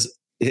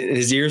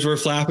his ears were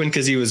flapping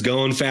because he was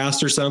going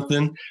fast or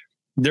something.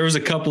 There was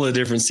a couple of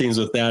different scenes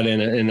with that in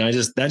it. And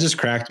that just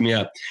cracked me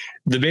up.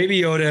 The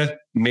Baby Yoda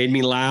made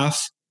me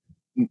laugh.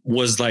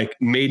 was like,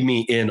 made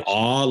me in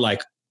awe.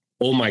 Like,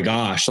 oh my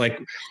gosh. Like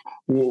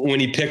when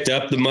he picked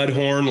up the mud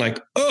horn, like,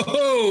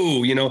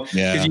 oh, you know,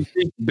 because you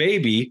think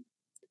baby,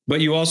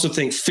 but you also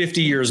think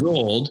 50 years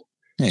old.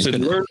 So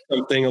learn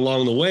something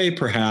along the way,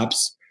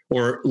 perhaps,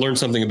 or learn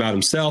something about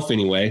himself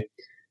anyway,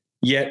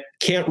 yet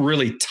can't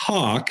really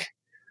talk,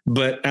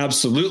 but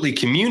absolutely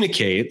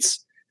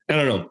communicates. I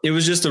don't know. It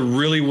was just a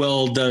really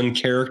well done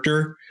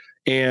character,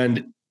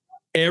 and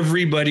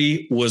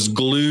everybody was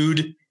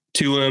glued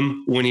to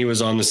him when he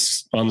was on the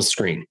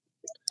screen.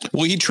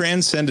 Well, he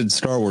transcended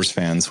Star Wars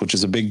fans, which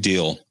is a big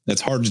deal.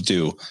 That's hard to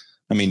do.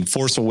 I mean,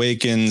 Force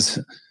Awakens,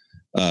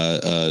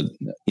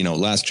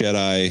 Last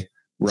Jedi,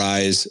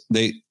 Rise,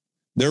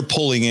 they're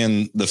pulling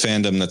in the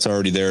fandom that's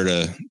already there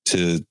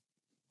to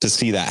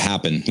see that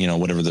happen,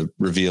 whatever the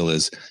reveal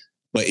is.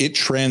 But it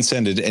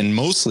transcended, and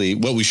mostly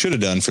what we should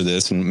have done for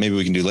this, and maybe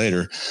we can do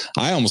later,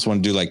 I almost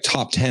want to do like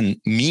top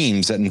 10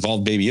 memes that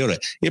involved Baby Yoda.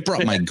 It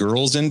brought my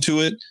girls into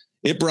it.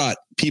 It brought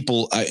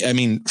people,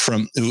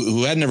 from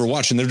who had never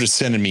watched, and they're just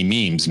sending me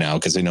memes now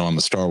because they know I'm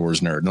a Star Wars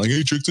nerd. And like,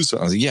 hey, check this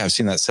out. I was like, yeah, I've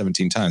seen that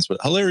 17 times, but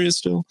hilarious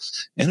still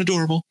and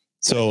adorable.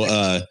 So,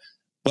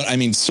 but I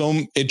mean,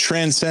 it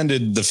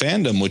transcended the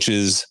fandom, which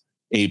is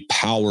a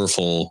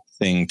powerful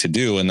thing to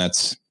do. And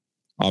that's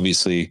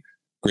obviously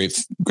great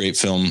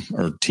film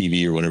or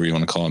TV or whatever you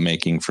want to call it,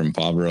 making from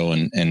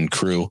Favreau and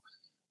crew.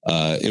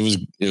 It was,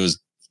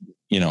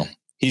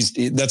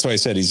 that's why I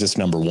said he's just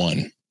number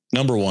one.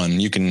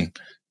 You can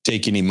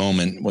take any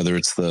moment, whether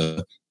it's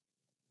the,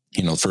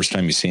 first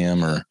time you see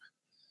him or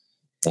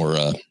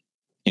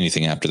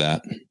anything after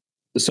that.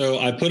 So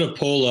I put a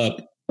poll up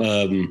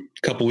a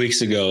couple weeks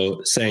ago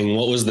saying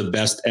what was the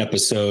best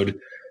episode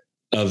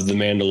of The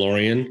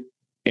Mandalorian.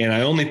 And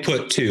I only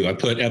put 2. I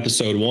put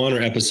episode 1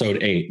 or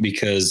episode 8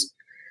 because,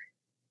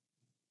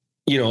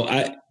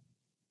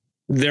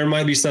 there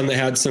might be some that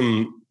had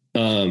some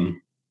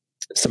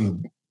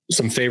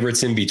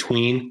favorites in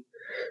between,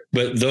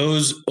 but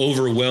those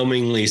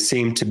overwhelmingly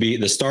seem to be,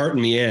 the start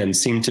and the end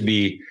seem to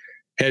be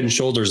head and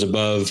shoulders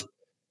above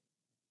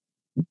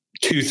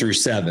 2 through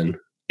 7.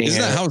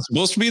 Isn't that how it's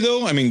supposed to be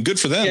though? I mean, good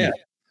for them. Yeah.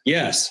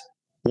 Yes.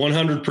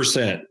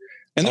 100%.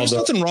 And there's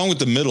nothing wrong with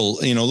the middle.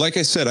 Like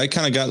I said, I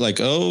kind of got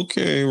like,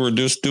 okay, we're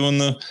just doing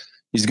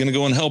he's going to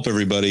go and help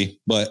everybody.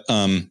 But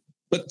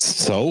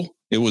so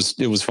it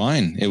was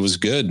fine. It was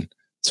good.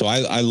 So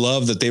I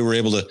love that they were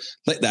able to,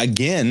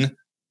 again,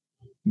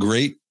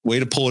 great way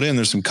to pull it in.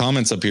 There's some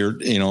comments up here,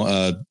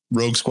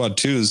 Rogue Squad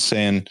 2 is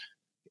saying,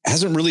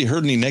 hasn't really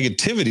heard any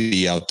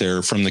negativity out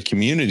there from the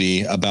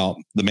community about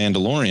The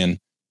Mandalorian.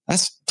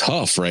 That's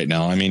tough right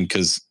now. I mean,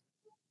 because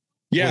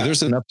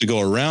there's enough to go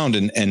around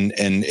and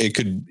it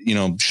could,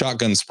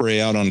 shotgun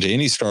spray out onto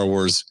any Star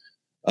Wars,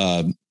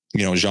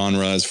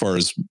 genre as far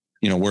as,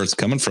 where it's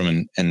coming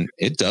from. And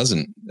it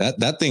doesn't,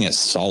 that thing is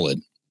solid.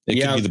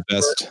 It could be the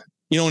best,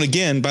 and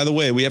again, by the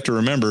way, we have to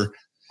remember,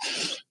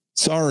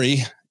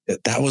 sorry,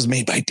 that was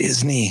made by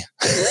Disney.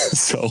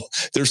 So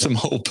there's some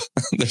hope.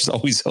 There's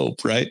always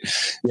hope, right?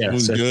 Yeah, it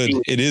was good.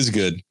 It is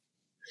good.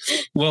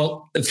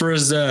 Well, for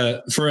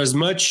as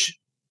much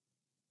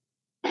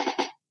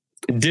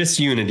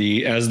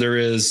disunity as there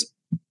is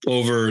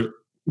over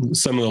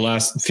some of the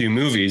last few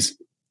movies,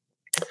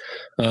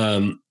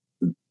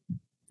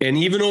 and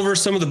even over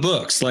some of the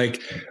books,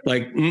 like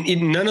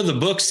none of the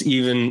books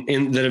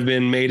even that have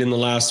been made in the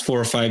last 4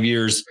 or 5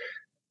 years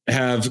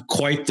have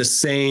quite the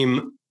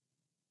same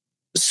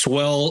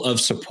swell of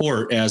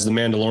support as The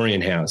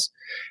Mandalorian has.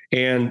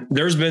 And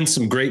there's been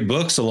some great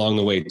books along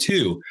the way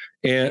too.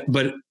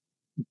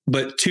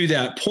 But to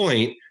that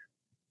point,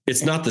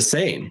 it's not the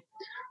same.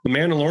 The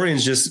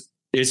Mandalorian's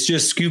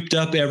just scooped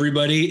up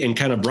everybody and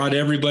kind of brought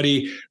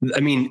everybody. I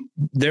mean,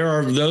 there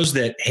are those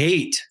that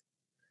hate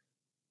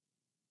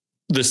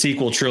the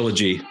sequel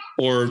trilogy,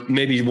 or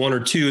maybe 1 or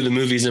 2 of the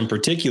movies in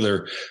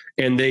particular,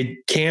 and they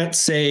can't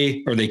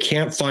say, or they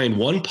can't find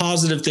one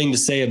positive thing to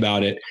say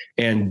about it,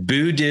 and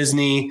boo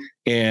Disney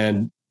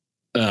and,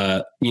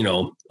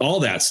 all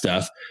that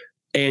stuff.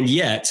 And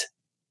yet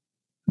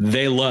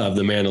they love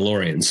The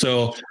Mandalorian.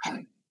 So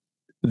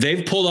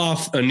they've pulled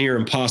off a near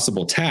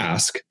impossible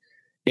task,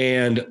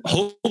 and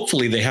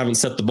hopefully they haven't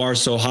set the bar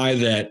so high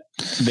that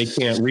they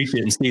can't reach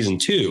it in season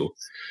 2.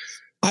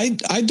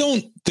 I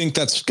don't think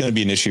that's going to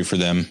be an issue for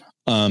them.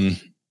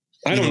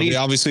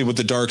 Obviously with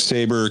the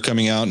Darksaber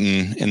coming out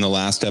in the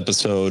last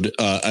episode,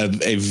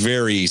 a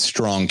very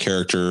strong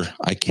character.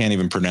 I can't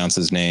even pronounce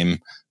his name.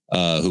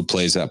 Who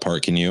plays that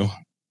part? Can you?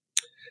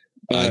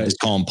 I just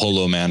call him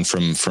Polo Man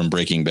from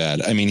Breaking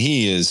Bad. I mean,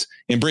 he is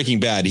in Breaking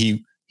Bad.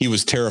 He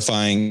was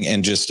terrifying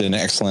and just an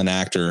excellent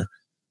actor.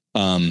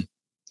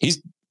 He's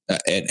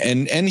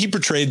and he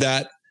portrayed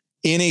that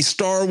in a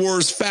Star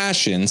Wars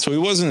fashion. So he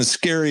wasn't as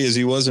scary as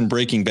he was in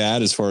Breaking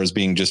Bad, as far as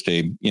being just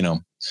a,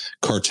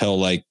 cartel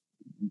like,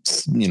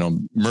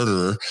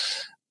 murderer.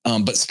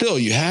 But still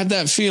you had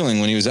that feeling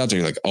when he was out there,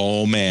 you're like,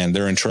 oh man,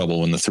 they're in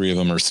trouble when the 3 of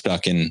them are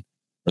stuck in,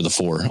 or the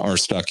 4 are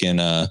stuck in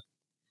the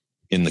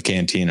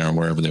cantina or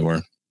wherever they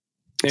were.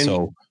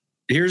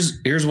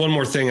 here's one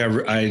more thing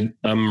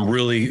I'm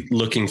really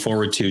looking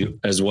forward to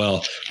as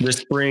well. This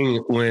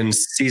spring, when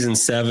season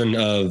 7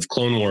 of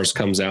Clone Wars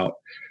comes out,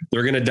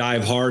 they're going to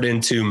dive hard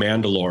into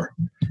Mandalore,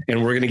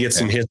 and we're going to get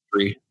some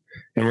history,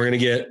 and we're going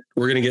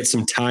to get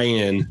some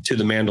tie-in to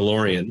the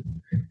Mandalorian,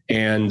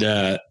 and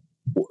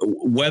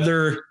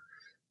whether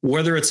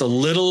it's a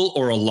little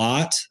or a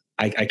lot,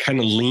 I kind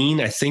of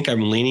I think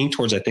I'm leaning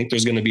towards, I think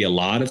there's going to be a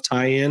lot of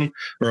tie-in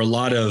or a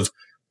lot of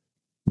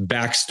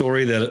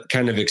backstory that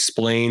kind of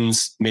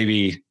explains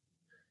maybe,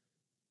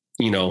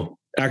 where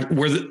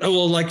where the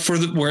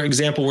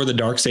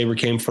Darksaber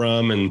came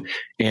from, and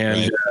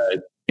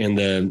when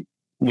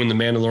the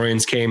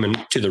Mandalorians came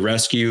and to the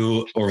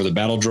rescue over the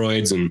battle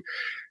droids, and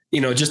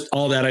just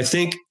all that. I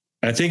think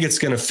it's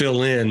going to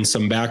fill in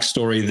some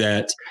backstory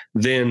that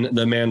then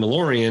the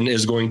Mandalorian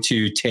is going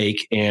to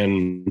take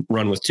and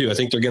run with too. I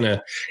think they're going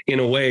to, in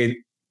a way,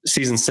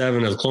 season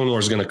 7 of Clone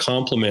Wars is going to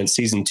complement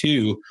season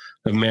 2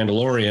 of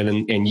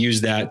Mandalorian and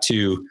use that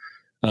to,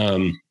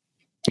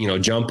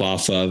 jump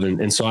off of.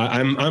 And so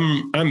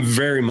I'm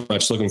very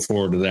much looking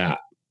forward to that.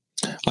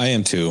 I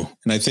am too.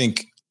 And I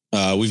think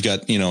we've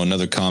got,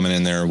 another comment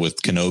in there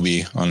with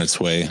Kenobi on its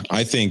way.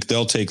 I think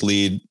they'll take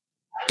lead.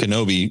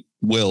 Kenobi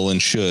will and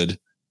should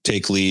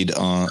take lead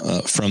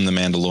from the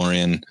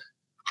Mandalorian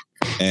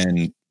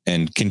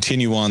and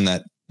continue on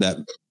that,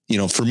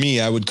 for me,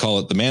 I would call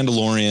it the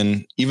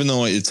Mandalorian, even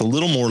though it's a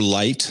little more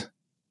light,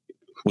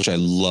 which I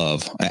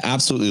love. I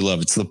absolutely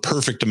love. It's the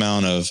perfect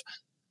amount of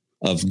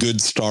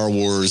good Star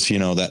Wars,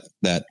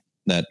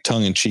 that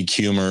tongue in cheek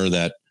humor,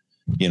 that,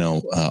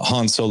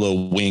 Han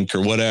Solo wink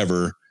or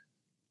whatever,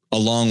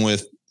 along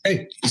with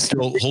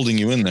still holding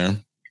you in there.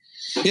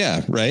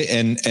 Yeah. Right.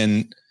 And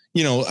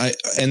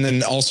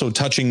then also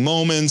touching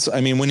moments. I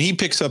mean, when he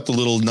picks up the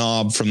little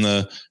knob from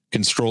the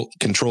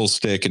control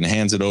stick and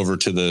hands it over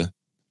to the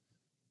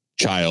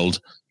child,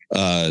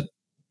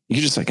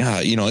 you're just like,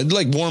 it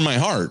like warmed my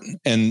heart.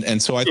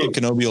 And so I think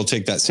Kenobi will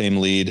take that same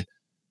lead.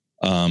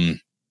 I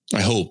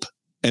hope.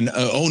 And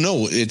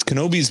it's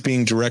Kenobi's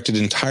being directed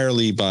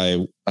entirely by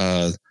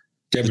the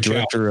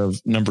director of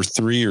number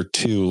 3 or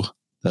 2,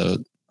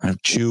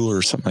 Chew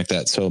or something like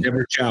that. So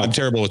I'm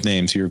terrible with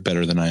names. You're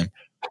better than I am.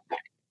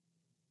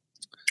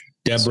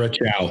 Deborah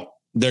Chow.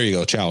 There you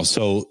go, Chow.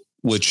 So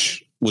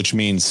which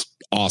means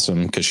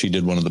awesome, because she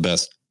did one of the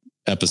best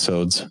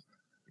episodes.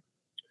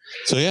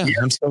 So yeah,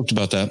 I'm stoked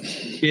about that.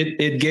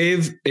 It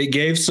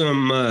gave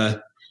some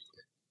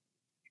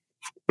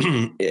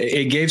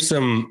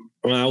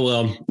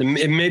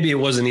maybe it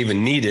wasn't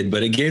even needed,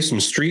 but it gave some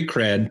street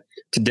cred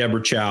to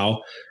Deborah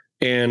Chow,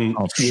 and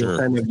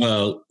kind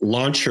of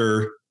launch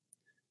her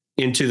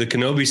into the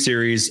Kenobi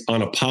series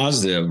on a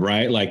positive,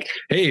 right? Like,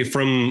 hey,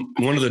 from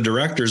one of the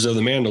directors of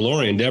The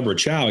Mandalorian, Deborah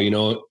Chow,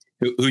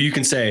 who you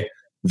can say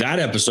that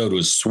episode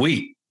was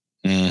sweet.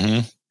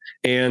 Mm-hmm.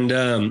 And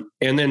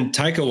then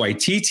Taika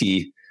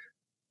Waititi,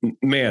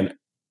 man,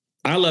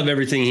 I love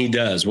everything he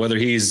does, whether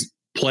he's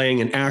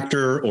playing an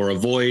actor or a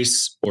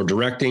voice or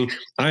directing.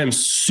 I am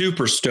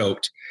super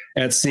stoked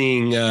at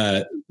seeing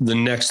the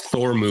next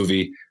Thor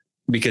movie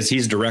because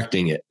he's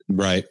directing it.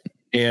 Right.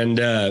 And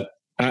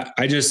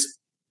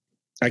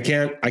I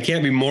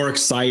can't be more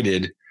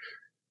excited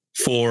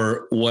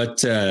for what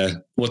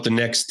the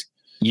next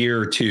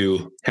year or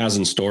two has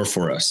in store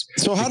for us.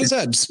 So how does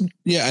that?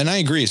 Yeah, and I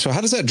agree. So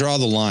how does that draw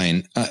the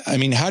line? I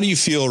mean, how do you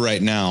feel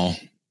right now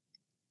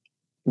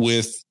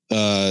with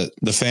the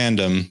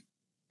fandom,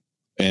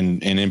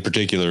 and in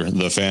particular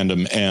the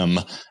fandom M?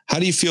 How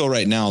do you feel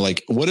right now?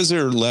 Like, what is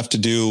there left to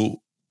do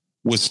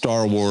with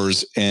Star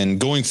Wars, and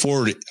going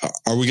forward?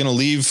 Are we going to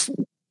leave,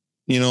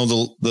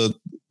 the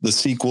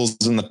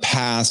sequels in the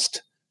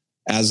past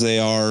as they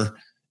are,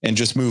 and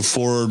just move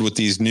forward with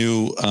these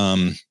new,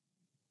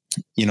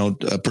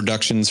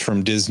 productions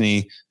from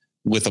Disney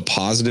with a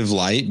positive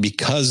light,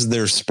 because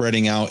they're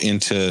spreading out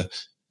into,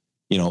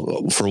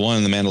 for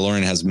one, The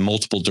Mandalorian has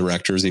multiple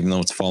directors, even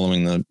though it's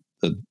following the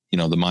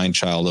mind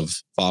child of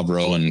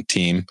Favreau and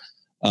team.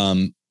 How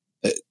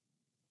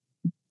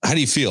do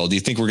you feel? Do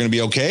you think we're going to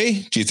be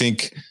okay? Do you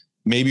think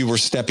maybe we're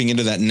stepping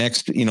into that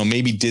next,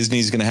 maybe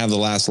Disney's going to have the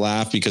last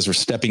laugh because we're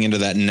stepping into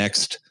that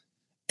next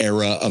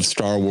era of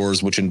Star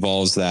Wars, which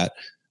involves that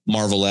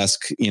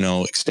Marvel-esque,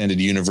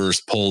 extended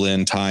universe, pull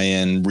in, tie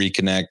in,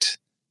 reconnect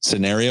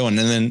scenario? And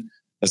then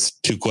that's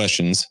 2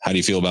 questions. How do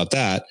you feel about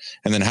that?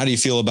 And then how do you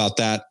feel about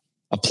that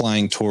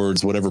applying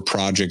towards whatever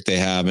project they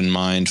have in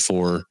mind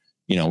for,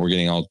 we're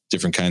getting all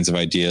different kinds of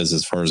ideas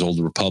as far as Old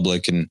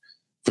Republic and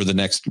for the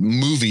next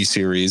movie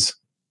series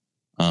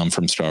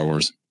from Star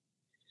Wars?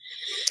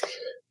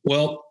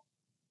 Well,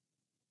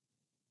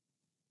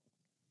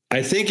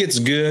 I think it's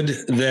good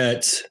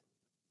that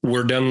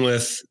we're done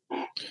with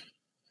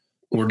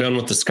the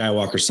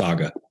Skywalker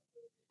saga.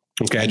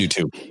 Okay. I do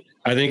too.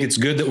 I think it's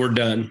good that we're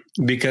done,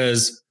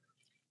 because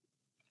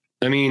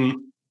I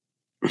mean,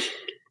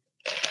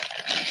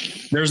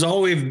 there's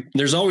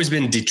always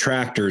been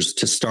detractors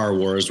to Star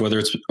Wars, whether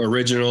it's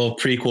original,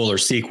 prequel, or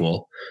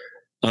sequel.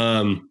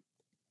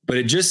 but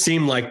it just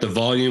seemed like the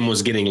volume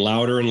was getting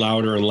louder and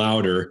louder and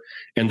louder,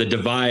 and the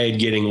divide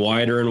getting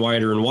wider and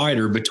wider and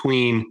wider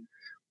between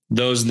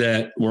those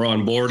that were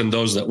on board and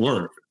those that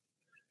weren't.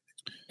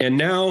 And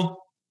now,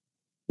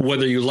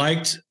 whether you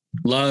liked,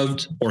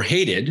 loved, or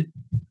hated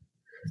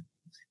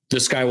the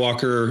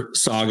Skywalker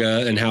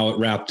saga and how it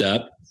wrapped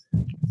up,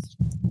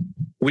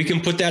 we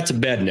can put that to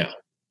bed now.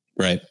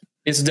 Right.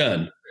 It's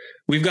done.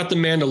 We've got The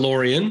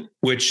Mandalorian,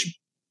 which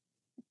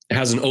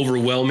has an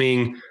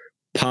overwhelming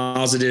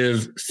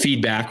positive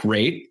feedback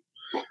rate.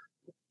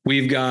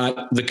 We've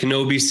got the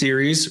Kenobi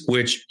series,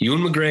 which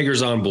Ewan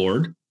McGregor's on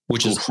board,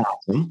 which is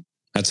awesome.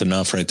 That's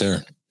enough right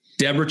there.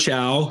 Deborah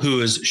Chow,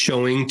 who is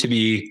showing to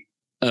be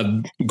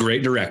a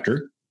great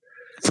director.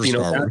 For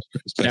Star Wars,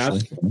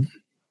 especially.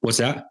 What's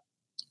that?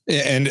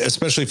 And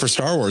especially for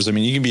Star Wars. I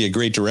mean, you can be a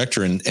great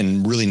director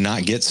and really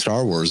not get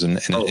Star Wars, and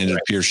it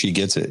appears she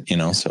gets it,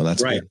 so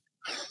that's right. Good.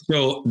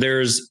 So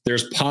there's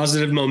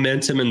positive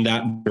momentum in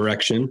that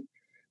direction.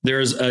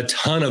 There's a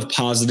ton of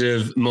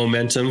positive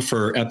momentum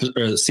for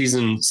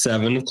season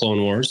 7 of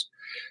Clone Wars.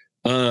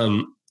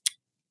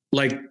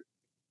 Like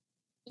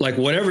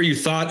whatever you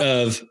thought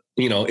of,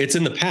 it's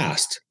in the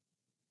past.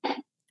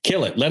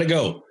 Kill it, let it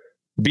go,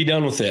 be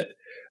done with it.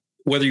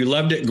 Whether you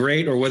loved it,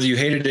 great, or whether you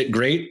hated it,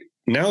 great.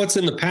 Now it's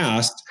in the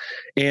past,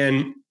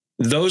 and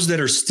those that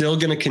are still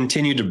going to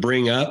continue to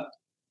bring up,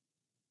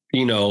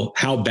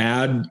 how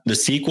bad the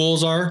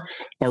sequels are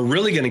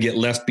really going to get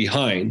left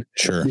behind.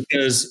 Sure.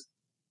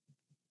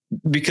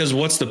 Because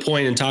what's the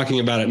point in talking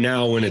about it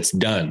now when it's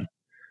done,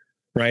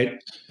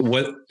 right?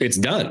 It's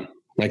done.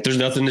 Like there's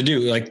nothing to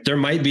do. Like there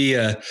might be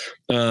the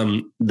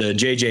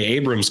JJ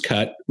Abrams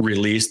cut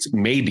released,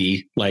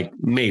 maybe.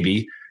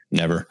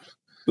 Never.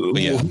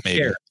 But yeah, maybe.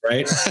 Care,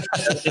 right?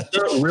 It's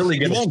not really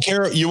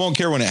gonna. You won't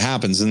care when it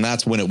happens, and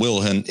that's when it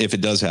will. And if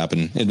it does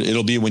happen,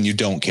 it'll be when you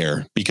don't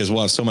care, because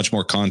we'll have so much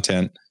more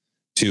content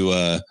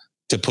to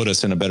put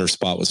us in a better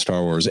spot with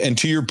Star Wars. And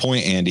to your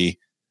point, Andy,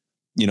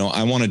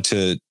 I wanted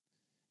to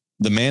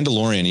The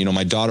Mandalorian.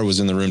 My daughter was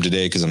in the room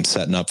today because I'm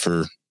setting up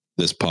for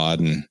this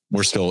pod, and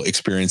we're still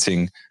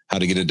experiencing how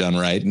to get it done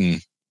right.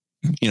 And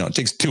it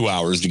takes 2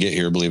 hours to get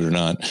here, believe it or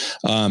not.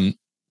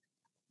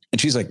 And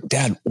she's like,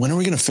 Dad, when are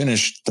we going to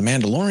finish The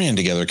Mandalorian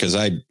together? Because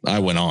I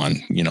went on,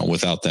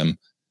 without them.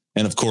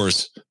 And of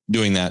course,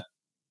 doing that,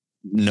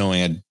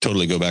 knowing I'd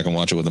totally go back and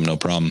watch it with them, no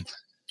problem.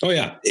 Oh,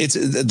 yeah. It's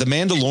The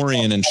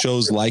Mandalorian and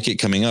shows like it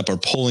coming up are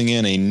pulling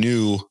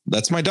in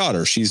that's my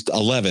daughter. She's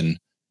 11.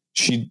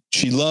 She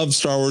loves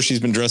Star Wars. She's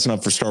been dressing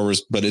up for Star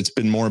Wars, but it's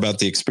been more about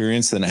the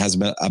experience than it has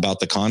been about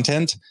the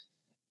content.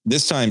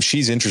 This time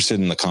she's interested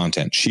in the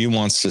content. She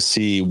wants to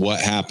see what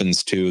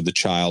happens to the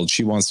child.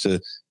 She likes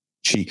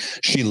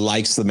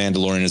The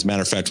Mandalorian. As a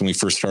matter of fact, when we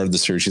first started the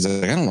series, she's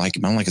like, I don't like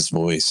him. I don't like his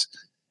voice.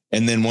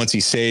 And then once he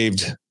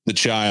saved the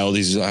child,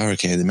 he's like, oh,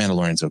 okay, The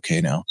Mandalorian's okay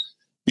now.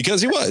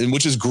 Because he was,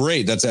 which is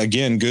great. That's,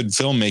 again, good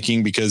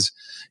filmmaking, because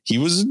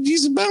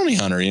he's a bounty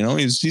hunter,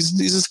 he's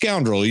a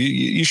scoundrel.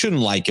 You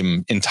shouldn't like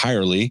him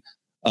entirely.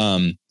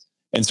 And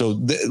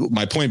so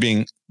my point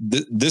being,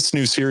 this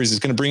new series is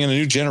going to bring in a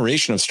new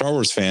generation of Star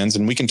Wars fans.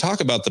 And we can talk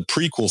about the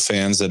prequel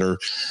fans that are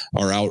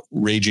out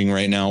raging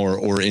right now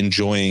or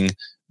enjoying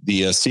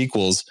the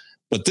sequels.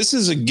 But this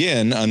is,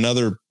 again,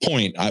 another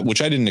point,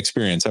 which I didn't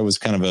experience. I was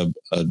kind of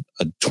a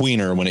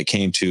tweener when it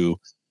came to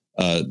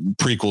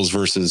prequels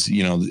versus,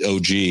 the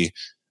OG.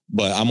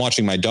 But I'm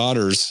watching my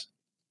daughters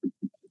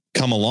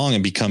come along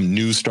and become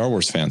new Star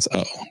Wars fans.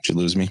 Oh, did you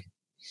lose me?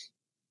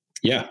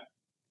 Yeah.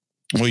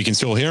 Well, you can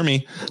still hear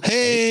me.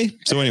 Hey.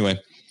 So anyway.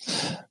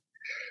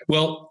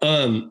 Well,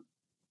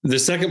 the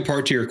second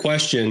part to your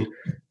question,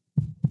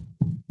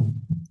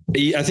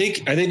 I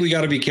think we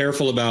got to be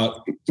careful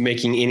about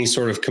making any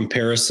sort of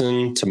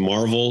comparison to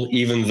Marvel,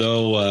 even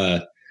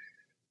though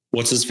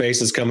what's his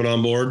face is coming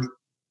on board.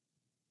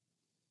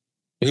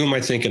 Who am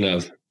I thinking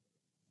of?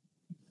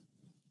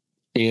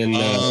 I don't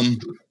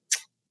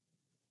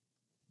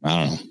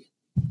know.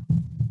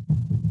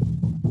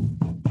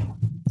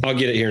 I'll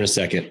get it here in a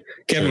second.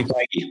 Kevin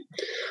Feige.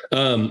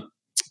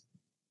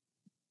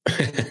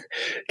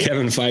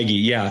 Kevin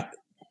Feige, yeah.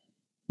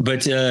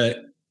 But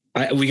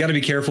we got to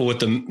be careful with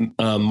the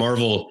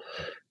Marvel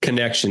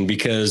connection,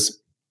 because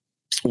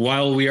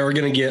while we are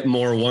going to get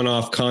more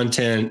one-off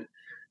content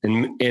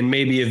and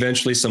maybe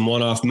eventually some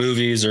one-off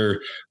movies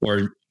or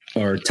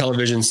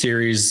television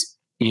series,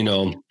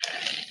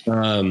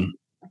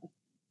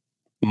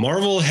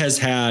 Marvel has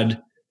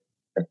had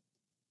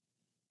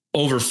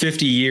over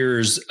 50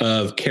 years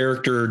of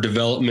character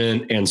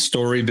development and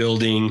story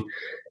building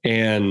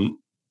and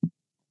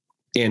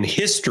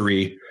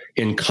history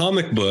in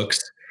comic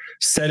books,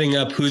 setting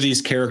up who these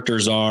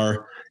characters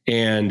are.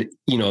 And,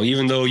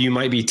 even though you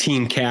might be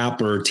Team Cap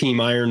or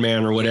Team Iron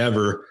Man or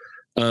whatever,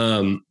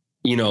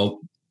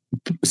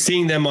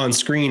 seeing them on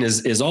screen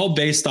is all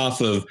based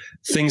off of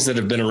things that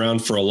have been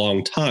around for a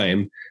long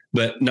time,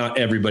 but not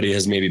everybody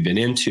has maybe been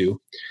into.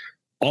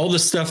 All the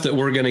stuff that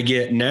we're going to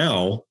get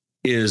now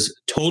is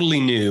totally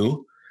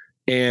new,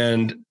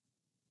 and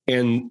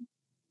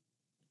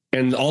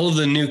all of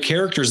the new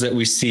characters that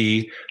we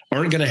see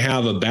aren't going to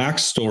have a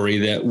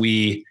backstory that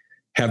we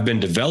have been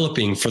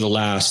developing for the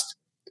last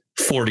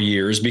 40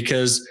 years,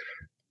 because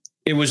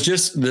it was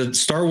just the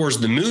Star Wars,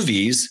 the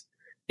movies,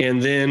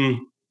 and then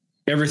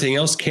everything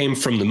else came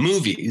from the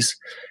movies.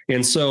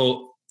 And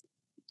so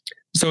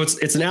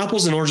it's an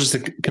apples and oranges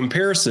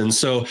comparison.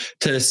 So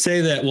to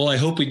say that, well, I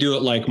hope we do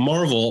it like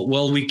Marvel.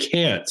 Well, we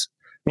can't.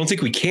 I don't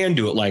think we can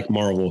do it like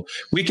Marvel.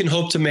 We can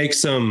hope to make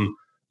some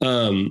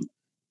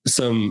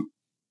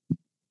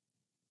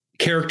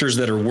characters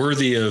that are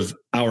worthy of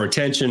our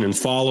attention and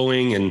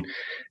following,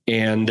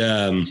 and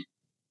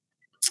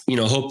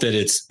hope that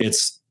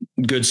it's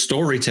good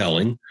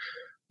storytelling.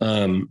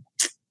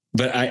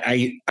 But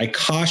I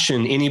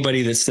caution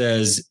anybody that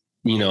says,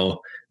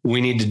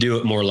 we need to do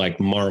it more like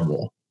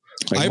Marvel.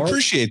 I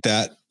appreciate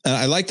that.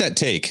 I like that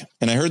take.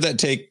 And I heard that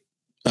take.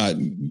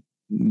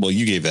 Well,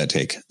 you gave that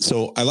take.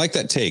 So I like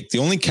that take. The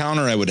only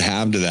counter I would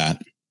have to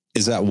that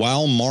is that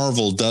while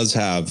Marvel does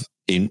have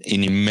an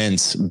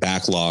immense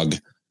backlog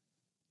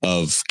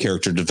of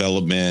character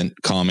development,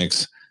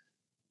 comics,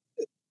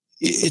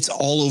 it's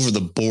all over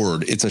the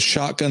board. It's a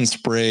shotgun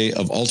spray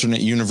of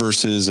alternate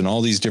universes and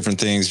all these different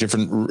things,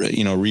 different,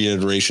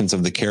 reiterations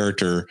of the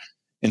character.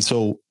 And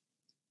so,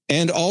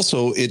 and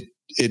also it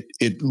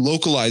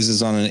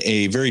localizes on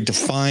a very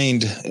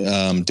defined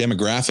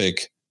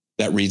demographic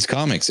that reads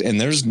comics. And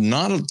there's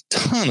not a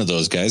ton of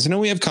those guys. I know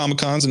we have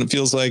Comic-Cons and it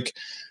feels like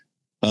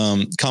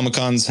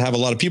Comic-Cons have a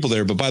lot of people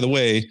there, but by the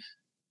way,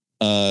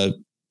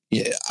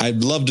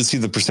 I'd love to see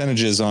the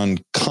percentages on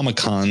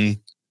Comic-Con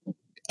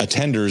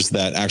attenders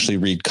that actually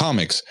read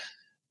comics.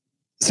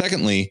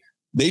 Secondly,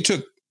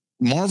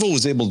 Marvel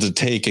was able to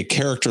take a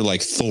character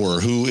like Thor,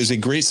 who is a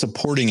great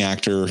supporting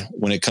actor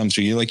when it comes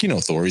to,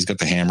 Thor, he's got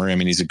the hammer. I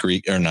mean, he's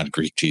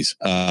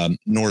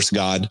Norse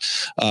god.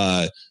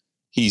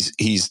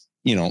 He's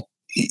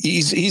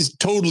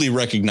totally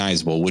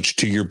recognizable, which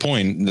to your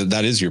point,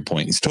 that is your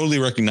point. He's totally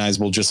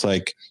recognizable, just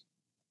like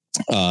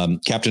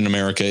Captain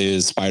America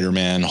is,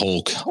 Spider-Man,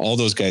 Hulk, all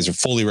those guys are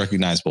fully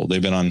recognizable.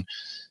 They've been on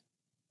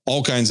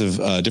all kinds of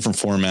different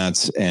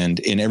formats and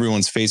in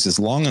everyone's faces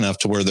long enough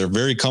to where they're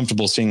very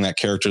comfortable seeing that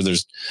character.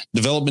 There's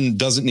development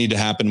doesn't need to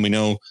happen. We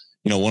know,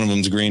 one of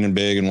them's green and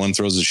big and one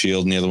throws a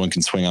shield and the other one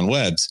can swing on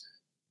webs.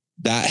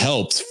 That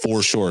helps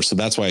for sure. So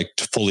that's why I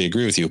fully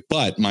agree with you.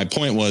 But my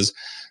point was,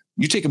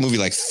 you take a movie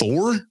like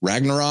Thor,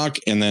 Ragnarok,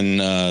 and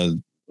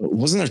then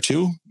wasn't there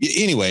two?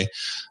 Anyway,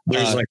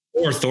 there's like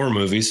 4 Thor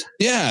movies.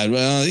 Yeah.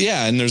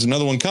 And there's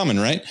another one coming,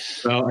 right?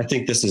 Well, I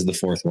think this is the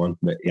 4th one,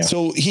 but yeah.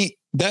 So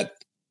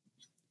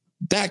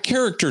that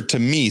character to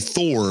me,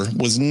 Thor,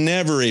 was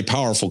never a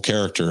powerful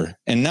character.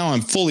 And now I'm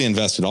fully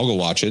invested. I'll go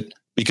watch it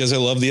because I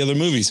love the other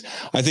movies.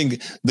 I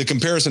think the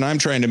comparison I'm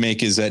trying to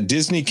make is that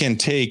Disney can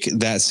take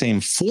that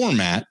same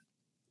format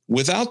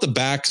without the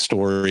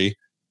backstory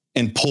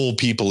and pull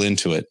people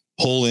into it,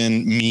 pull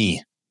in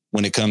me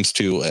when it comes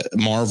to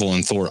Marvel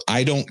and Thor.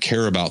 I don't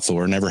care about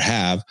Thor, never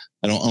have.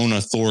 I don't own a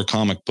Thor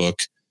comic book,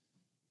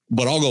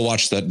 but I'll go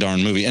watch that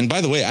darn movie. And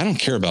by the way, I don't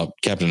care about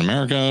Captain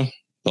America,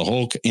 the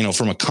Hulk,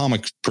 from a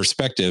comic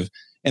perspective.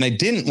 And I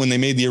didn't when they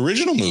made the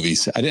original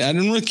movies. I didn't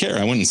really care.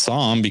 I went and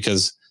saw them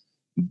because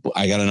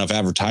I got enough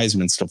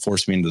advertisements to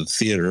force me into the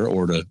theater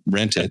or to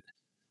rent it.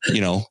 You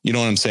know what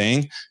I'm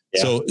saying?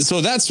 Yeah.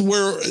 So that's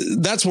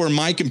where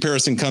my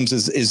comparison comes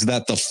is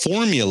that the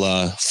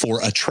formula for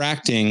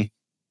attracting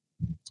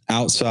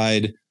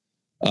outside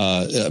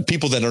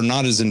people that are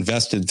not as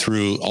invested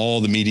through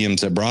all the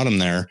mediums that brought them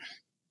there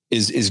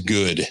is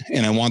good.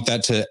 And I want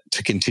that to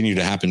continue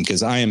to happen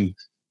because I am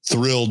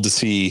thrilled to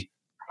see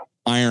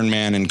Iron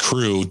Man and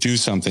crew do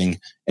something.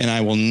 And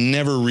I will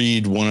never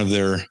read one of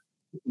their,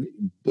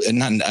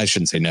 I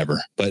shouldn't say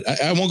never, but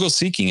I won't go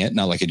seeking it.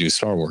 Not like I do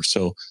Star Wars.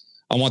 So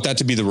I want that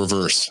to be the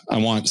reverse. I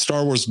want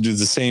Star Wars to do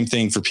the same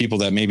thing for people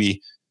that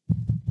maybe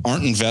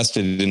aren't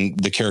invested in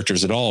the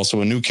characters at all. So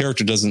a new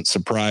character doesn't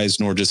surprise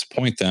nor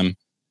disappoint them,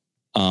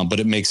 but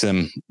it makes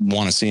them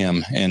want to see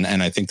them. And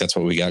I think that's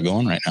what we got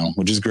going right now,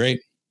 which is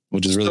great,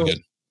 which is really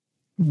good.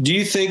 Do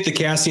you think the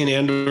Cassian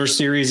Andor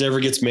series ever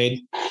gets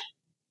made?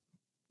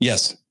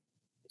 Yes.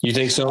 You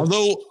think so?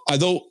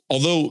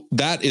 Although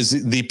that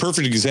is the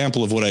perfect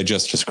example of what I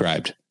just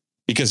described,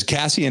 because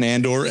Cassian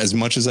Andor, as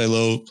much as I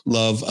love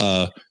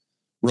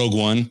Rogue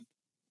One,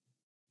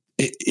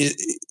 it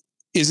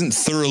isn't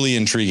thoroughly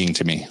intriguing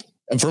to me.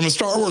 And from a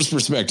Star Wars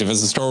perspective,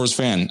 as a Star Wars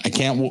fan, I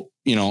can't,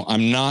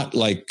 I'm not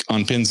like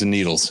on pins and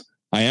needles.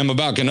 I am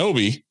about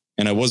Kenobi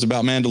and I was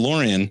about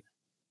Mandalorian.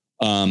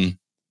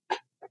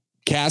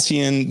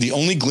 Cassian, the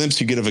only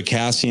glimpse you get of a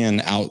Cassian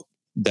out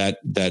that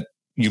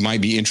you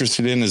might be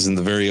interested in is in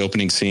the very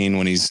opening scene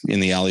when he's in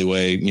the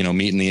alleyway,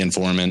 meeting the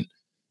informant,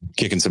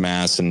 kicking some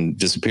ass and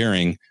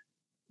disappearing.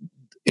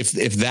 If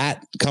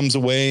that comes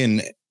away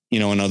and,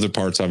 in other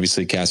parts,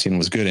 obviously Cassian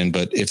was good in,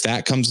 but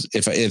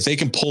if they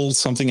can pull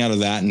something out of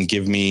that and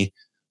give me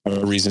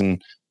a reason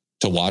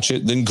to watch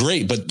it, then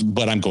great.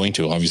 But I'm going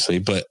to, obviously,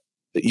 but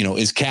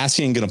is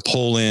Cassian going to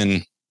pull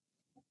in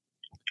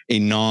a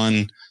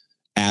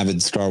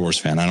non-avid Star Wars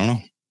fan? I don't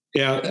know.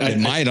 Yeah. It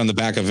might on the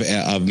back of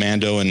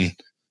Mando and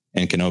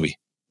Kenobi.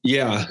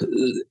 Yeah,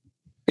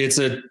 it's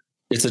a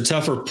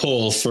tougher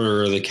pull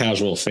for the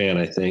casual fan,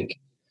 I think.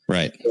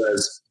 Right.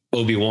 Because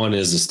Obi-Wan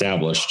is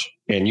established,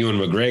 and Ewan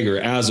McGregor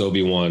as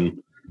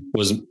Obi-Wan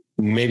was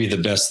maybe the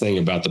best thing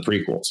about the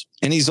prequels.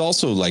 And he's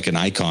also like an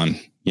icon.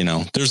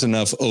 There's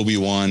enough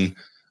Obi-Wan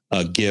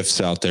gifs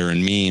out there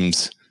and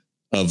memes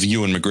of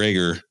Ewan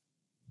McGregor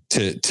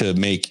to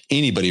make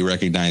anybody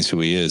recognize who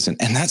he is. And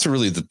that's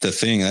really the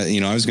thing.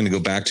 I was going to go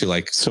back to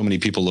like so many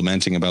people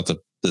lamenting about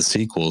the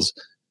sequels.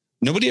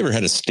 Nobody ever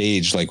had a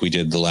stage like we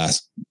did the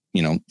last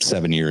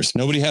 7 years.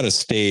 Nobody had a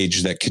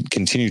stage that could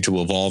continue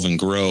to evolve and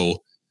grow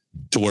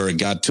to where it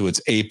got to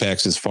its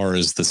apex as far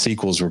as the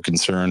sequels were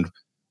concerned,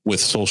 with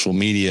social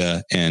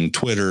media and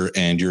Twitter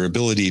and your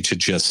ability to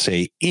just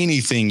say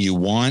anything you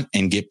want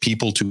and get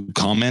people to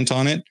comment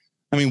on it.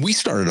 I mean, we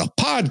started a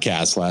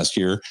podcast last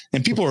year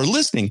and people are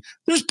listening.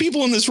 There's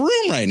people in this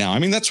room right now. I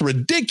mean, that's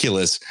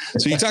ridiculous.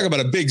 So you talk about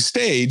a big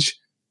stage.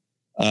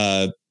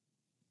 I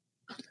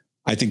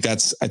think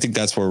that's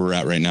where we're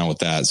at right now with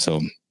that. So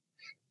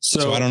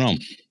I don't know.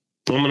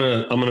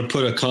 I'm gonna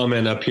put a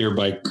comment up here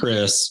by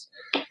Chris.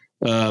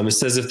 It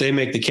says if they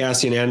make the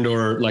Cassian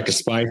Andor like a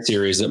spy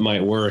series, it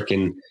might work.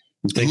 And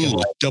I'm thinking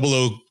like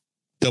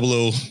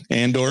 00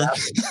 Andor,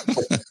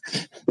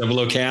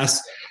 00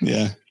 Cass.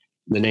 Yeah,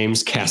 the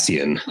name's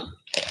Cassian.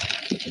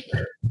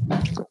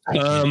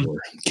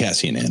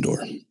 Cassian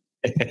Andor.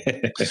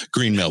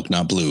 Green milk,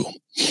 not blue.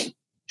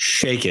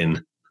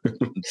 Shaken.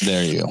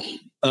 There you go.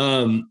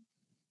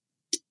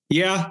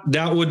 Yeah,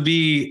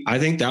 I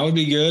think that would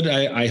be good.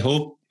 I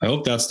hope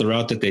that's the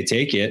route that they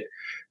take it.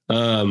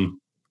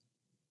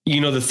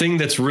 The thing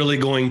that's really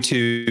going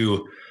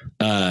to,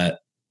 I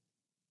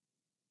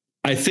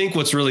think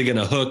what's really going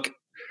to hook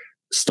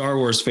Star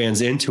Wars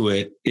fans into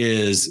it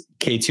is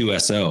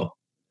K2SO.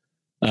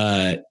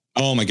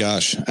 Oh my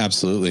gosh.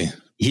 Absolutely.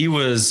 He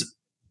was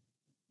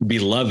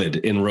beloved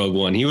in Rogue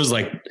One. He was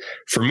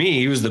for me,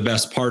 he was the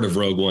best part of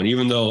Rogue One,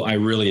 even though I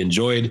really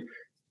enjoyed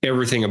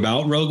everything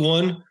about Rogue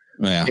One.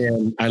 Yeah.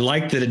 And I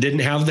liked that it didn't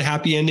have the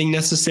happy ending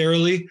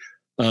necessarily.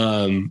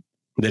 That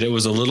it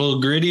was a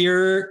little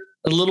grittier,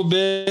 a little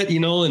bit,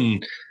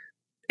 and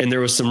there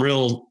was some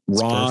real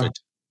raw. Perfect.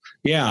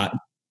 Yeah.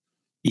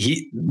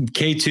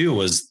 K2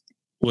 was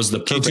the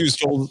perfect.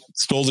 K2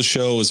 stole the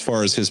show as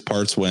far as his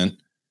parts went.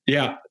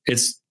 Yeah.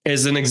 It's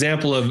as an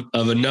example of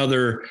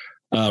another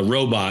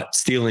robot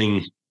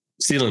stealing.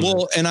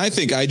 Well, and I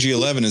think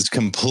IG-11 is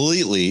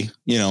completely,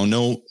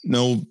 no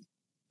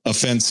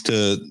offense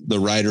to the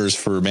writers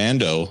for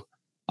Mando.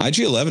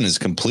 IG-11 is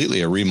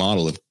completely a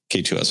remodel of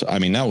K2SO. I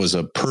mean, that was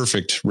a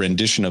perfect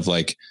rendition of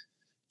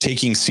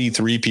taking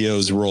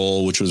C-3PO's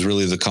role, which was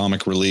really the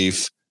comic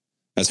relief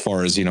as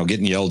far as,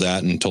 getting yelled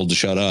at and told to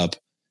shut up,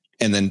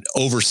 and then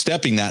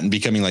overstepping that and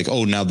becoming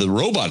now the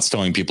robot's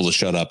telling people to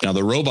shut up. Now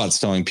the robot's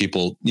telling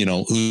people,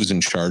 who's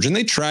in charge. And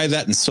they tried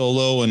that in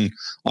Solo. And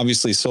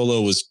obviously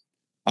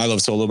I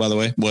love Solo, by the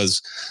way,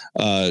 was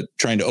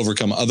trying to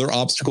overcome other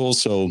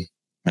obstacles.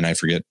 And I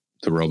forget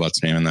the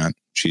robot's name in that.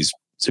 She's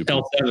super.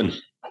 L7.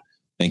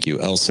 Thank you.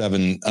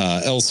 L7.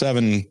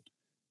 L7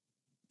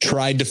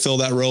 tried to fill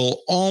that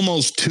role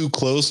almost too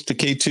close to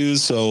K2.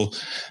 So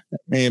it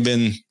may have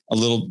been a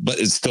little, but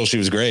she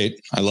was great.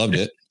 I loved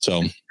it.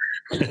 So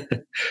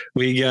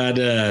we got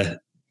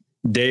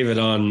David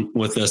on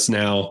with us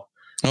now.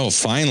 Oh,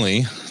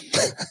 finally.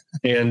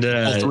 And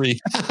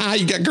L3.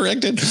 You got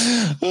corrected.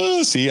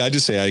 Oh, see, I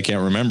just say I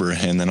can't remember,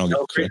 and then I'll get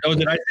corrected. Oh,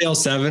 did I say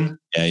L7?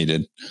 Yeah, you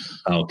did.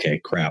 Okay,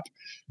 crap.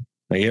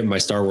 I get my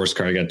Star Wars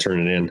card. I got to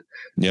turn it in.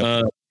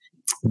 Yeah.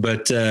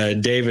 But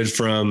David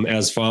from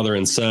As Father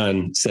and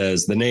Son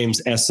says the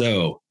name's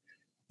SO.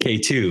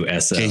 K2SO.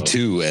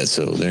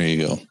 K2SO. There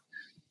you go.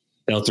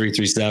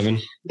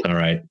 L337. All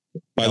right.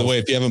 By the way,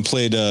 if you haven't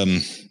played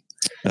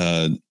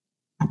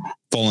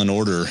Fallen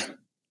Order,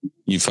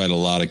 you fight a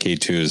lot of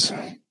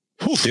K2s.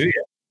 Do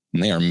you?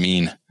 And they are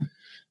mean.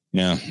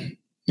 Yeah.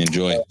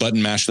 Enjoy.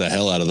 Button mash the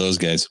hell out of those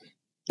guys.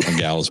 Or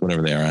gals,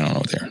 whatever they are. I don't know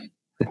what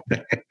they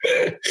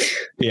are.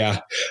 Yeah.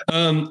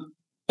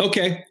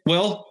 Okay.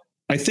 Well,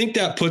 I think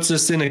that puts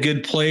us in a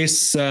good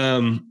place.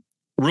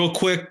 Real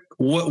quick,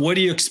 what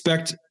do you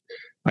expect?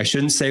 I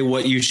shouldn't say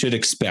what you should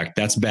expect.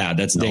 That's bad.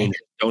 That's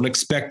dangerous. Don't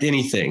expect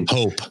anything.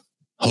 Hope.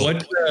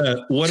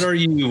 What are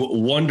you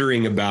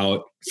wondering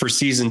about for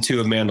season 2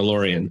 of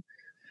Mandalorian?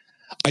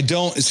 I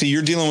don't see,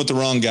 you're dealing with the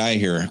wrong guy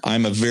here.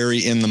 I'm a very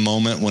in the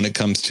moment when it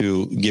comes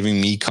to giving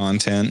me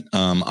content.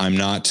 I'm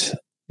not,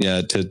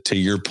 to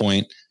your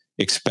point,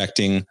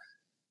 expecting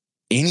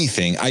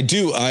anything. I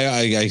do.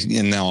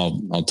 And now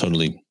I'll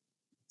totally,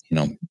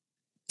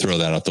 throw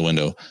that out the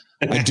window.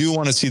 I do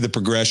want to see the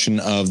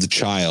progression of the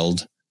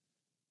child.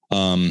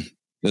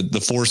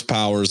 The force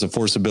powers, the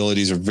force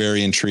abilities are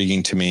very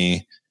intriguing to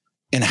me.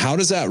 And how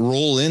does that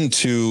roll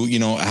into,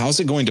 how's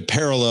it going to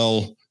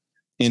parallel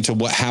into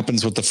what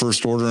happens with the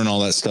First Order and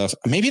all that stuff?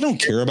 Maybe I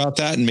don't care about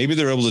that. And maybe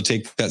they're able to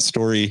take that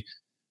story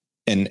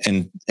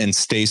and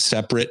stay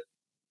separate.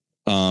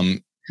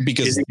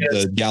 Because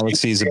the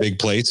galaxy is a big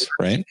place,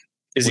 right?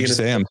 Is he going to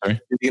say? I'm sorry.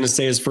 Is he going to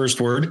say his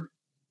first word?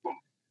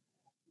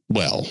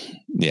 Well,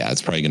 yeah,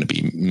 it's probably going to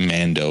be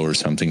Mando or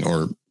something,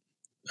 or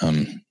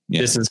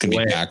This is going to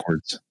be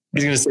backwards.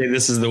 He's going to say,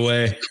 "This is the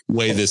way."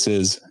 Way this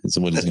is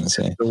what he's going to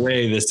say. The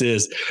way this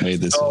is. Way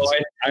this is.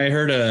 I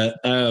heard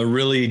a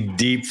really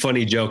deep,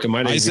 funny joke.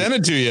 I sent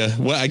it to you.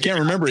 Well, I can't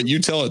remember it. You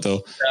tell it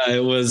though.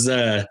 It was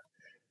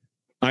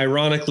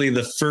ironically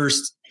the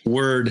first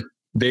word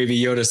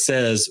Baby Yoda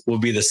says will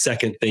be the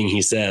second thing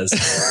he says.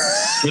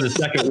 For the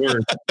second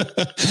word.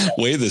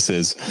 Way this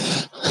is.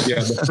 Yeah,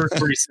 the first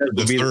word he says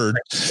will be third.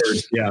 the second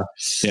word. Yeah.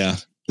 Yeah,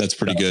 that's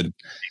pretty good.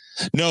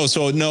 No,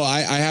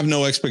 I have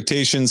no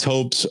expectations,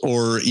 hopes,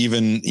 or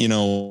even,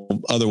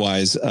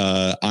 otherwise.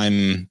 It's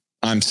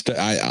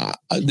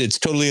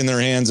totally in their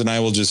hands, and I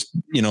will just,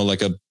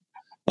 like a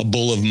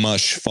bowl of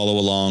mush, follow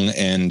along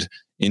and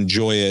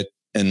enjoy it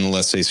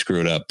unless they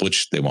screw it up,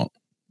 which they won't,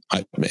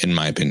 in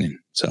my opinion.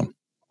 So,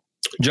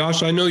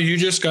 Josh, I know you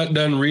just got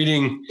done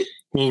reading.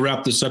 We'll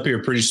wrap this up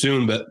here pretty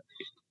soon, but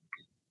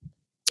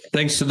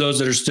thanks to those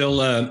that are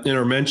still in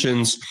our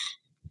mentions.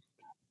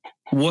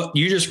 What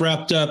you just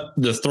wrapped up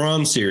the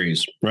Thrawn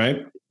series,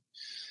 right?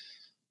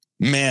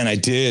 Man, I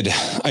did.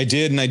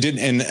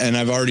 And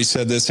I've already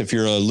said this. If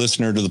you're a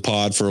listener to the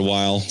pod for a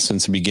while,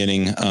 since the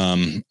beginning,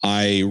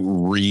 I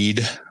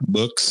read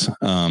books.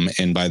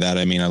 And by that,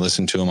 I mean, I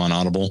listen to them on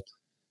Audible,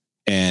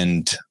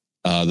 and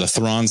the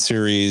Thrawn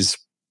series,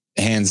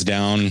 hands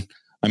down.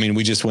 I mean,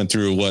 we just went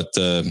through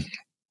the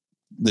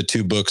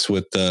 2 books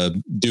with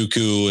the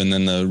Dooku and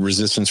then the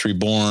Resistance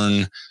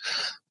Reborn,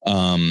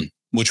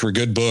 which were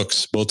good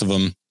books, both of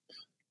them.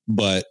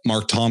 But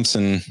Mark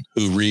Thompson,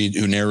 who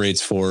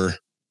narrates for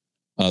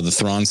the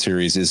Thrawn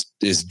series,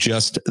 is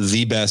just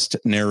the best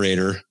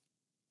narrator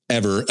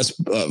ever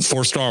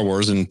for Star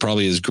Wars, and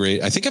probably is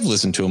great. I think I've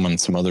listened to him on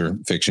some other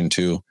fiction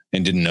too,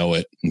 and didn't know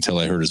it until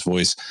I heard his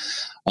voice.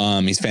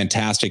 He's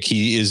fantastic.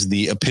 He is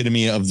the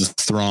epitome of the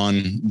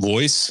Thrawn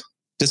voice.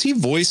 Does he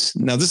voice?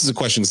 Now, this is a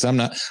question because I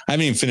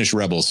haven't even finished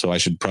Rebels, so I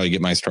should probably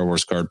get my Star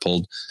Wars card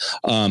pulled.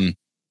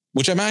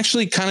 Which I'm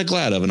actually kind of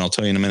glad of, and I'll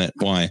tell you in a minute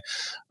why.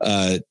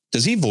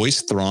 Does he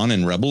voice Thrawn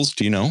in Rebels?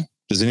 Do you know?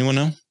 Does anyone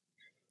know?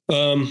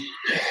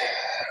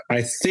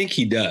 I think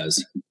he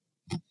does.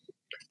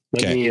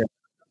 Let me.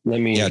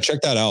 Yeah,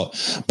 check that out.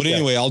 But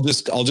anyway, I'll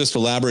just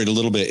elaborate a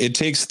little bit. It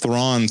takes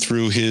Thrawn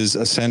through his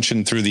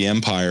ascension through the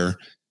Empire,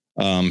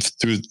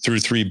 through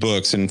 3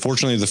 books, and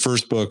fortunately, the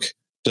first book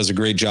does a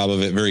great job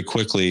of it very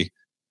quickly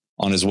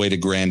on his way to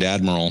Grand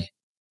Admiral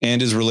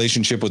and his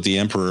relationship with the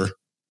Emperor.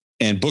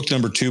 And book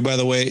number 2, by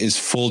the way, is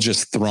full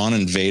just Thrawn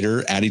and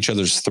Vader at each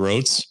other's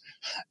throats.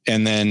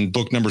 And then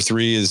book number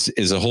 3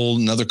 is a whole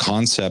another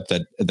concept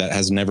that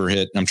has never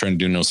hit. I'm trying to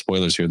do no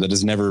spoilers here. That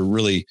has never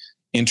really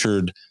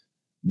entered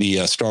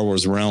the Star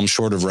Wars realm,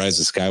 short of Rise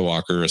of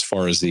Skywalker, as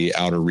far as the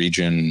outer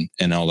region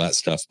and all that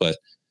stuff. But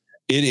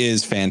it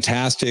is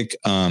fantastic.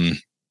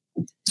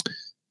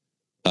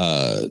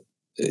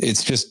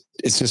 It's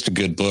just a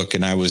good book,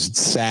 and I was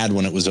sad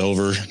when it was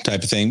over,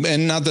 type of thing.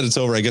 And not that it's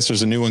over. I guess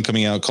there's a new one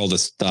coming out called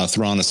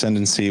Thrawn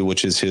Ascendancy,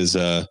 which is his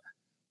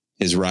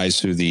rise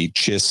through the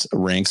Chiss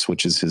ranks,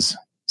 which is his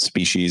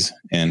species,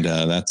 and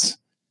that's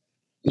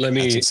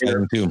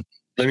exciting too.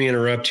 Let me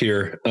interrupt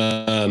here.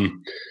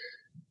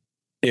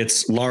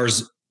 It's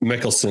Lars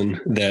Mikkelsen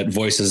that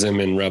voices him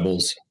in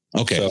Rebels.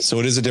 Okay, so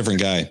it is a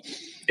different guy.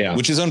 Yeah,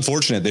 which is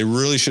unfortunate. They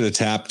really should have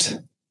tapped.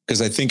 Because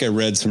I think I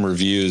read some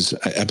reviews.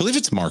 I believe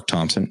it's Mark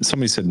Thompson.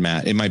 Somebody said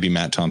Matt. It might be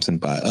Matt Thompson,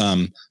 but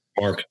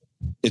Mark.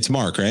 It's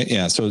Mark, right?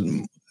 Yeah. So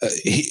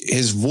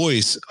his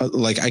voice,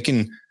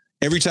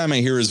 every time I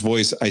hear his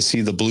voice, I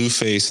see the blue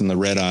face and the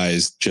red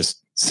eyes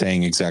just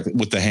saying exactly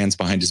with the hands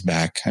behind his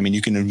back. I mean,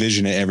 you can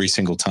envision it every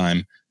single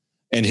time.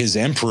 And his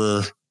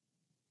Emperor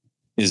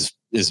is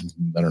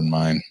better than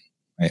mine.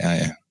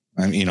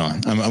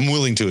 I'm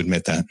willing to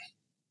admit that.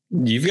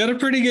 You've got a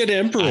pretty good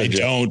Emperor. I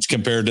don't,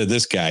 compared to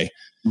this guy.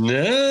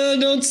 No,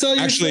 don't sell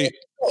yourself. Actually,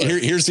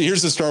 here's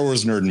the Star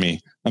Wars nerd in me.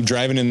 I'm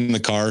driving in the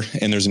car,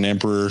 and there's an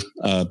Emperor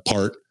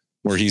part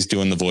where he's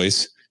doing the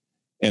voice,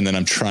 and then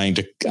I'm trying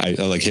to I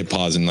hit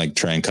pause and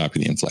try and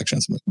copy the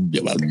inflections.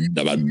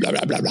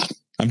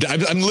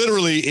 I'm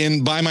literally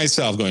by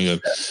myself going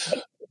to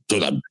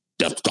the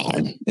Death Star.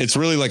 It's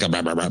really like a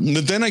blah, blah, blah.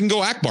 But then I can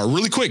go Akbar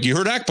really quick. You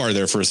heard Akbar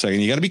there for a second.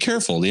 You got to be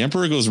careful. The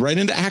Emperor goes right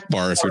into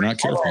Akbar if you're not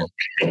careful.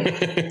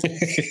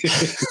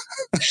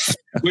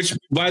 Which,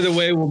 by the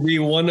way, will be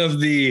one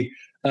of the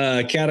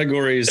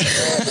categories.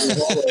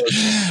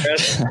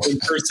 Best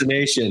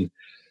impersonation.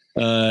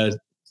 Yeah.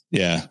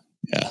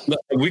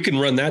 We can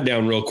run that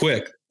down real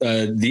quick.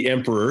 The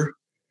Emperor.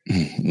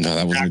 No,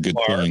 that wasn't a good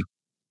point.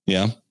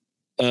 Yeah.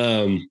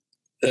 Watto.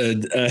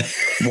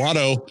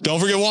 Don't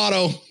forget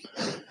Watto.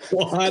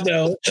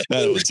 Watto.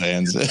 That was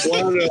hands.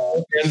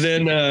 Watto. And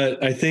then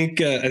I think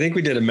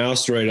we did a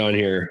mouse droid on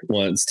here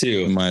once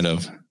too. Might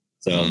have.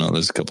 So I don't know.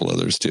 There's a couple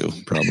others too,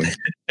 probably.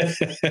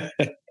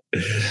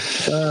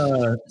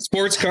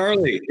 Sports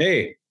Carly.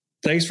 Hey,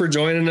 thanks for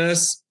joining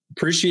us.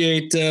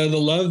 Appreciate the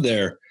love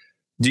there.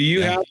 Do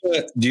you have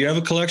a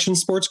collection,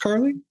 Sports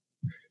Carly?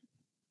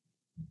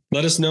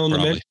 Let us know in the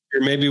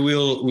maybe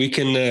we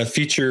can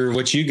feature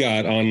what you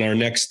got on our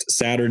next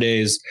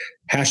Saturday's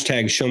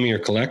hashtag Show Me Your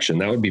Collection.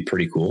 That would be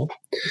pretty cool.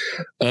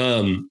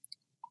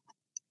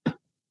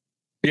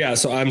 Yeah.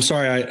 So I'm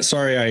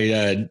sorry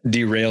I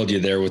derailed you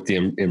there with the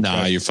impression.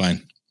 Nah, you're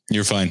fine.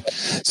 You're fine.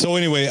 So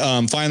anyway,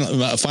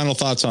 final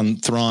thoughts on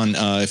Thrawn.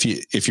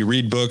 If you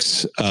read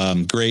books,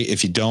 great.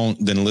 If you don't,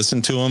 then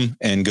listen to them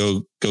and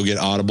go get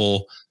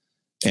Audible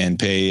and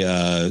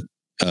pay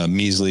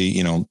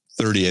measly,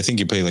 30. I think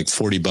you pay like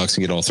 $40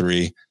 and get all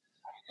three,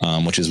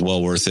 which is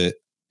well worth it.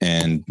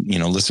 And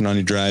listen on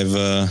your drive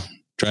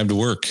to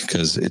work,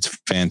 because it's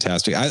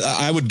fantastic.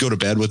 I would go to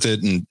bed with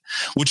it, and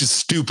which is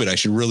stupid. I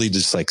should really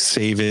just like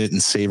save it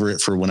and savor it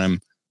for when I'm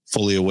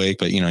fully awake,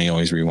 but you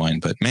always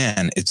rewind. But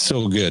man, it's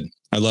so good.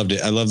 I loved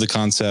it. I love the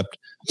concept.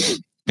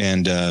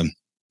 And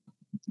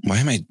why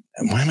am I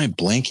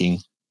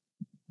blanking?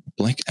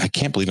 I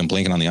can't believe I'm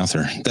blanking on the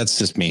author. That's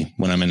just me.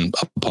 When I'm in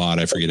a pod,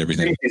 I forget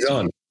everything. He's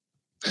on.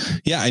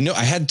 Yeah, I know.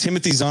 I had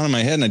Timothy Zahn in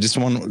my head, and I just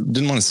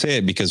didn't want to say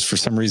it because for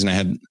some reason I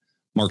had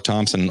Mark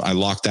Thompson. I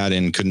locked that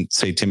in, couldn't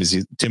say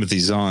Timothy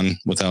Zahn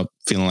without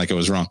feeling like I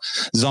was wrong.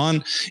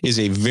 Zahn is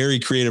a very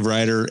creative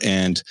writer,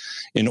 and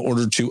in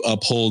order to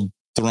uphold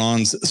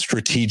Thrawn's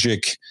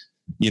strategic,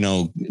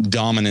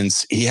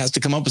 dominance, he has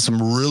to come up with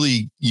some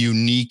really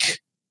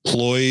unique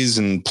ploys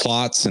and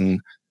plots.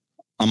 And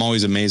I'm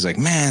always amazed, like,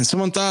 man,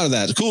 someone thought of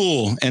that.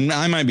 Cool. And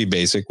I might be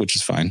basic, which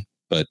is fine,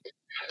 but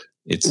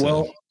it's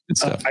good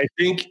stuff.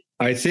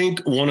 I think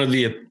one of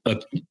the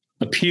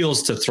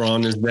appeals to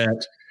Thrawn is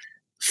that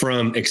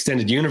from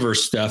extended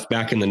universe stuff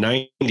back in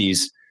the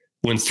 90s,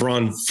 when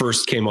Thrawn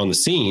first came on the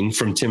scene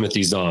from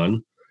Timothy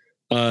Zahn,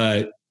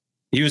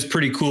 he was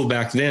pretty cool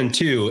back then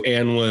too,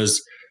 and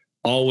was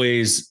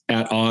always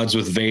at odds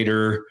with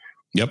Vader.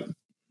 Yep.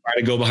 Trying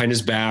to go behind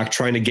his back,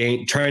 trying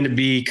to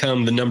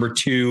become the number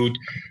 2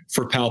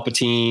 for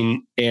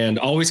Palpatine, and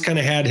always kind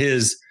of had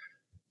his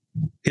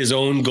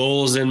own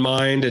goals in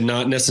mind, and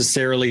not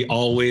necessarily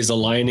always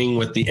aligning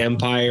with the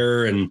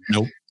Empire. And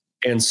nope.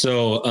 And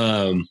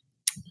so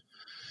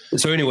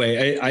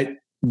anyway,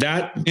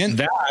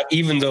 that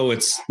even though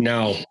it's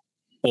now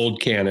old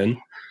canon,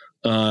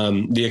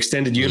 the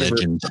extended universe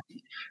Legend.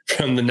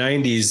 From the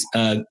 90s,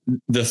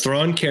 the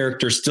Thrawn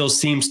character still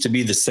seems to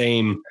be the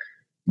same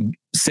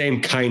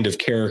kind of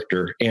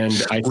character. And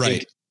I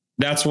think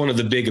that's one of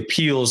the big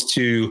appeals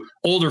to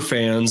older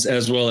fans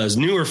as well as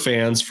newer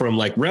fans from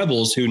like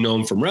Rebels, who know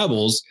him from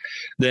Rebels,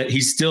 that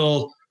he's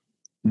still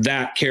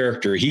that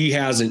character. He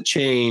hasn't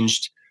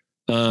changed.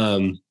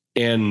 And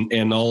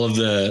all of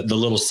the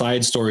little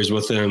side stories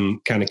with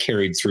him kind of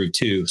carried through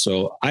too.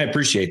 So I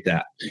appreciate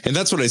that. And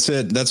that's what I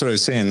said. That's what I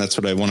was saying. That's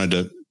what I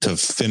wanted to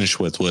finish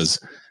with, was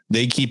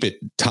they keep it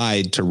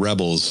tied to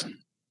Rebels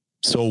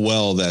so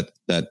well that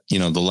the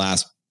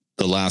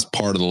last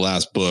part of the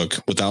last book,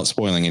 without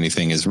spoiling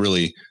anything, is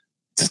really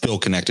still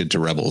connected to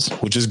Rebels,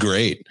 which is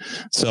great.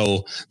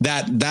 So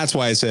that's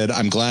why I said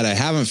I'm glad I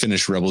haven't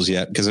finished Rebels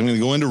yet, because I'm going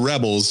to go into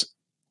Rebels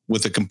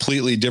with a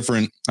completely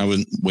different. I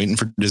was waiting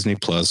for Disney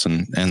Plus,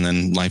 and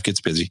then life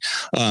gets busy.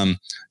 I'm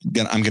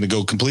going to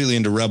go completely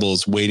into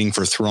Rebels, waiting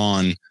for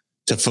Thrawn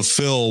to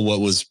fulfill what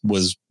was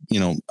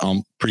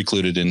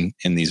precluded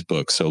in these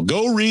books. So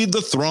go read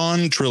the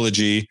Thrawn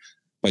trilogy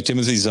by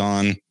Timothy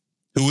Zahn,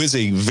 who is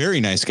a very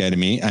nice guy to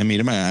me. I met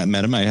him.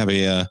 I have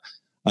a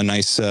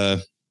nice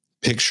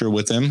picture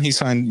with him. He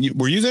signed.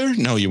 Were you there?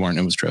 No, you weren't.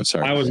 It was Trev.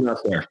 Sorry. I was not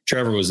there.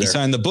 Trevor was there. He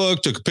signed the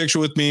book, took a picture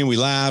with me. We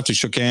laughed. We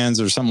shook hands.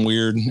 There was something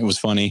weird. It was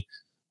funny.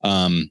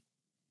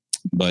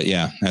 But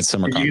yeah, that's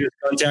SummerCon. Did you get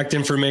his contact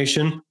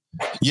information?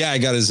 Yeah, I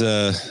got his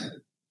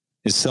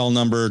cell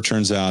number.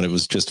 Turns out it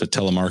was just a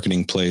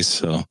telemarketing place.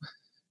 So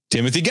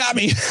Timothy got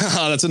me.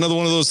 That's another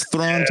one of those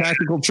Thrawn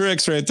tactical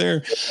tricks right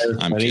there.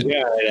 I'm kidding.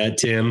 Yeah,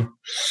 Tim.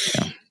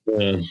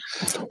 Yeah.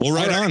 Well,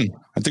 right on.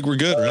 I think we're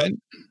good, right?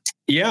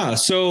 Yeah.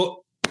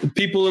 So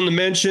people in the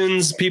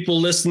mentions, people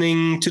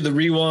listening to the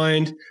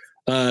rewind,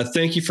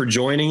 thank you for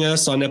joining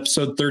us on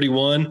episode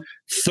 31.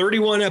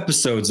 31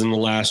 episodes in the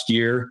last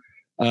year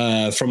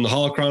from the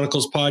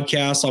Holochronicles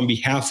podcast. On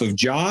behalf of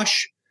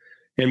Josh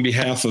and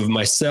behalf of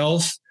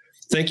myself,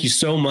 thank you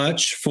so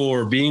much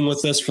for being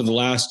with us for the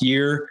last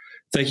year.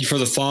 Thank you for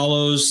the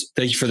follows.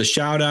 Thank you for the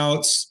shout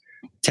outs,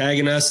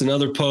 tagging us in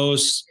other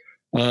posts.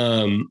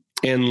 And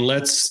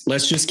let's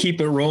just keep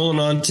it rolling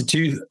on to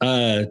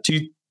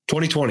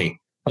 2020.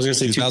 I was going to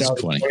say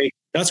 2020.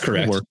 That's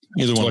correct.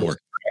 Either one will work.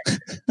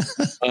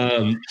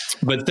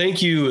 But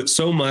thank you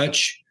so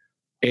much.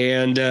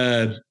 And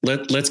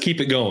let's keep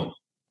it going.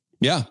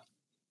 Yeah.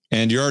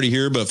 And you're already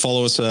here, but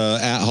follow us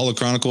at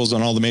Holochronicles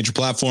on all the major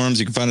platforms.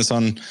 You can find us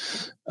on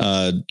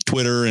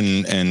Twitter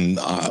and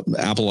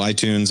Apple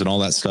iTunes and all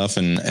that stuff.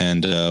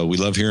 And we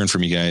love hearing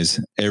from you guys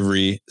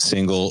every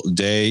single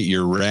day.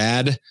 You're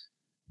rad.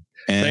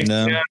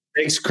 And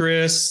thanks,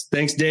 Chris.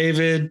 Thanks,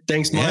 David.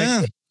 Thanks, Mike.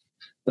 Yeah.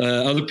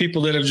 Other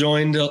people that have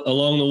joined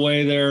along the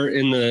way there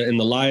in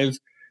the live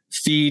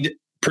feed.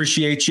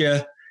 Appreciate you.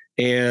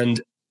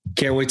 And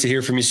can't wait to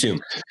hear from you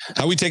soon.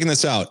 How are we taking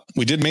this out?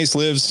 We did Mace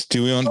Lives.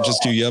 Do we want to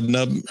just do Yub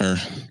Nub or?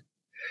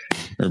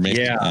 Or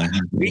maybe,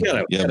 we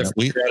gotta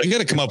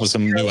gotta come up with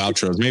some new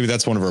outros. Maybe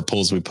that's one of our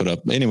polls we put up.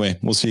 Anyway,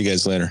 we'll see you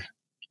guys later.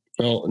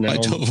 Oh no. All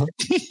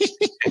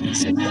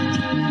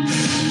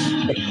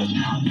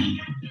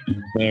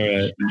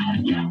right.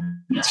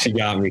 She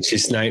got me. She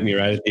sniped me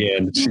right at the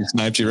end. She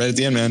sniped you right at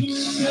the end,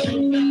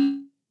 man.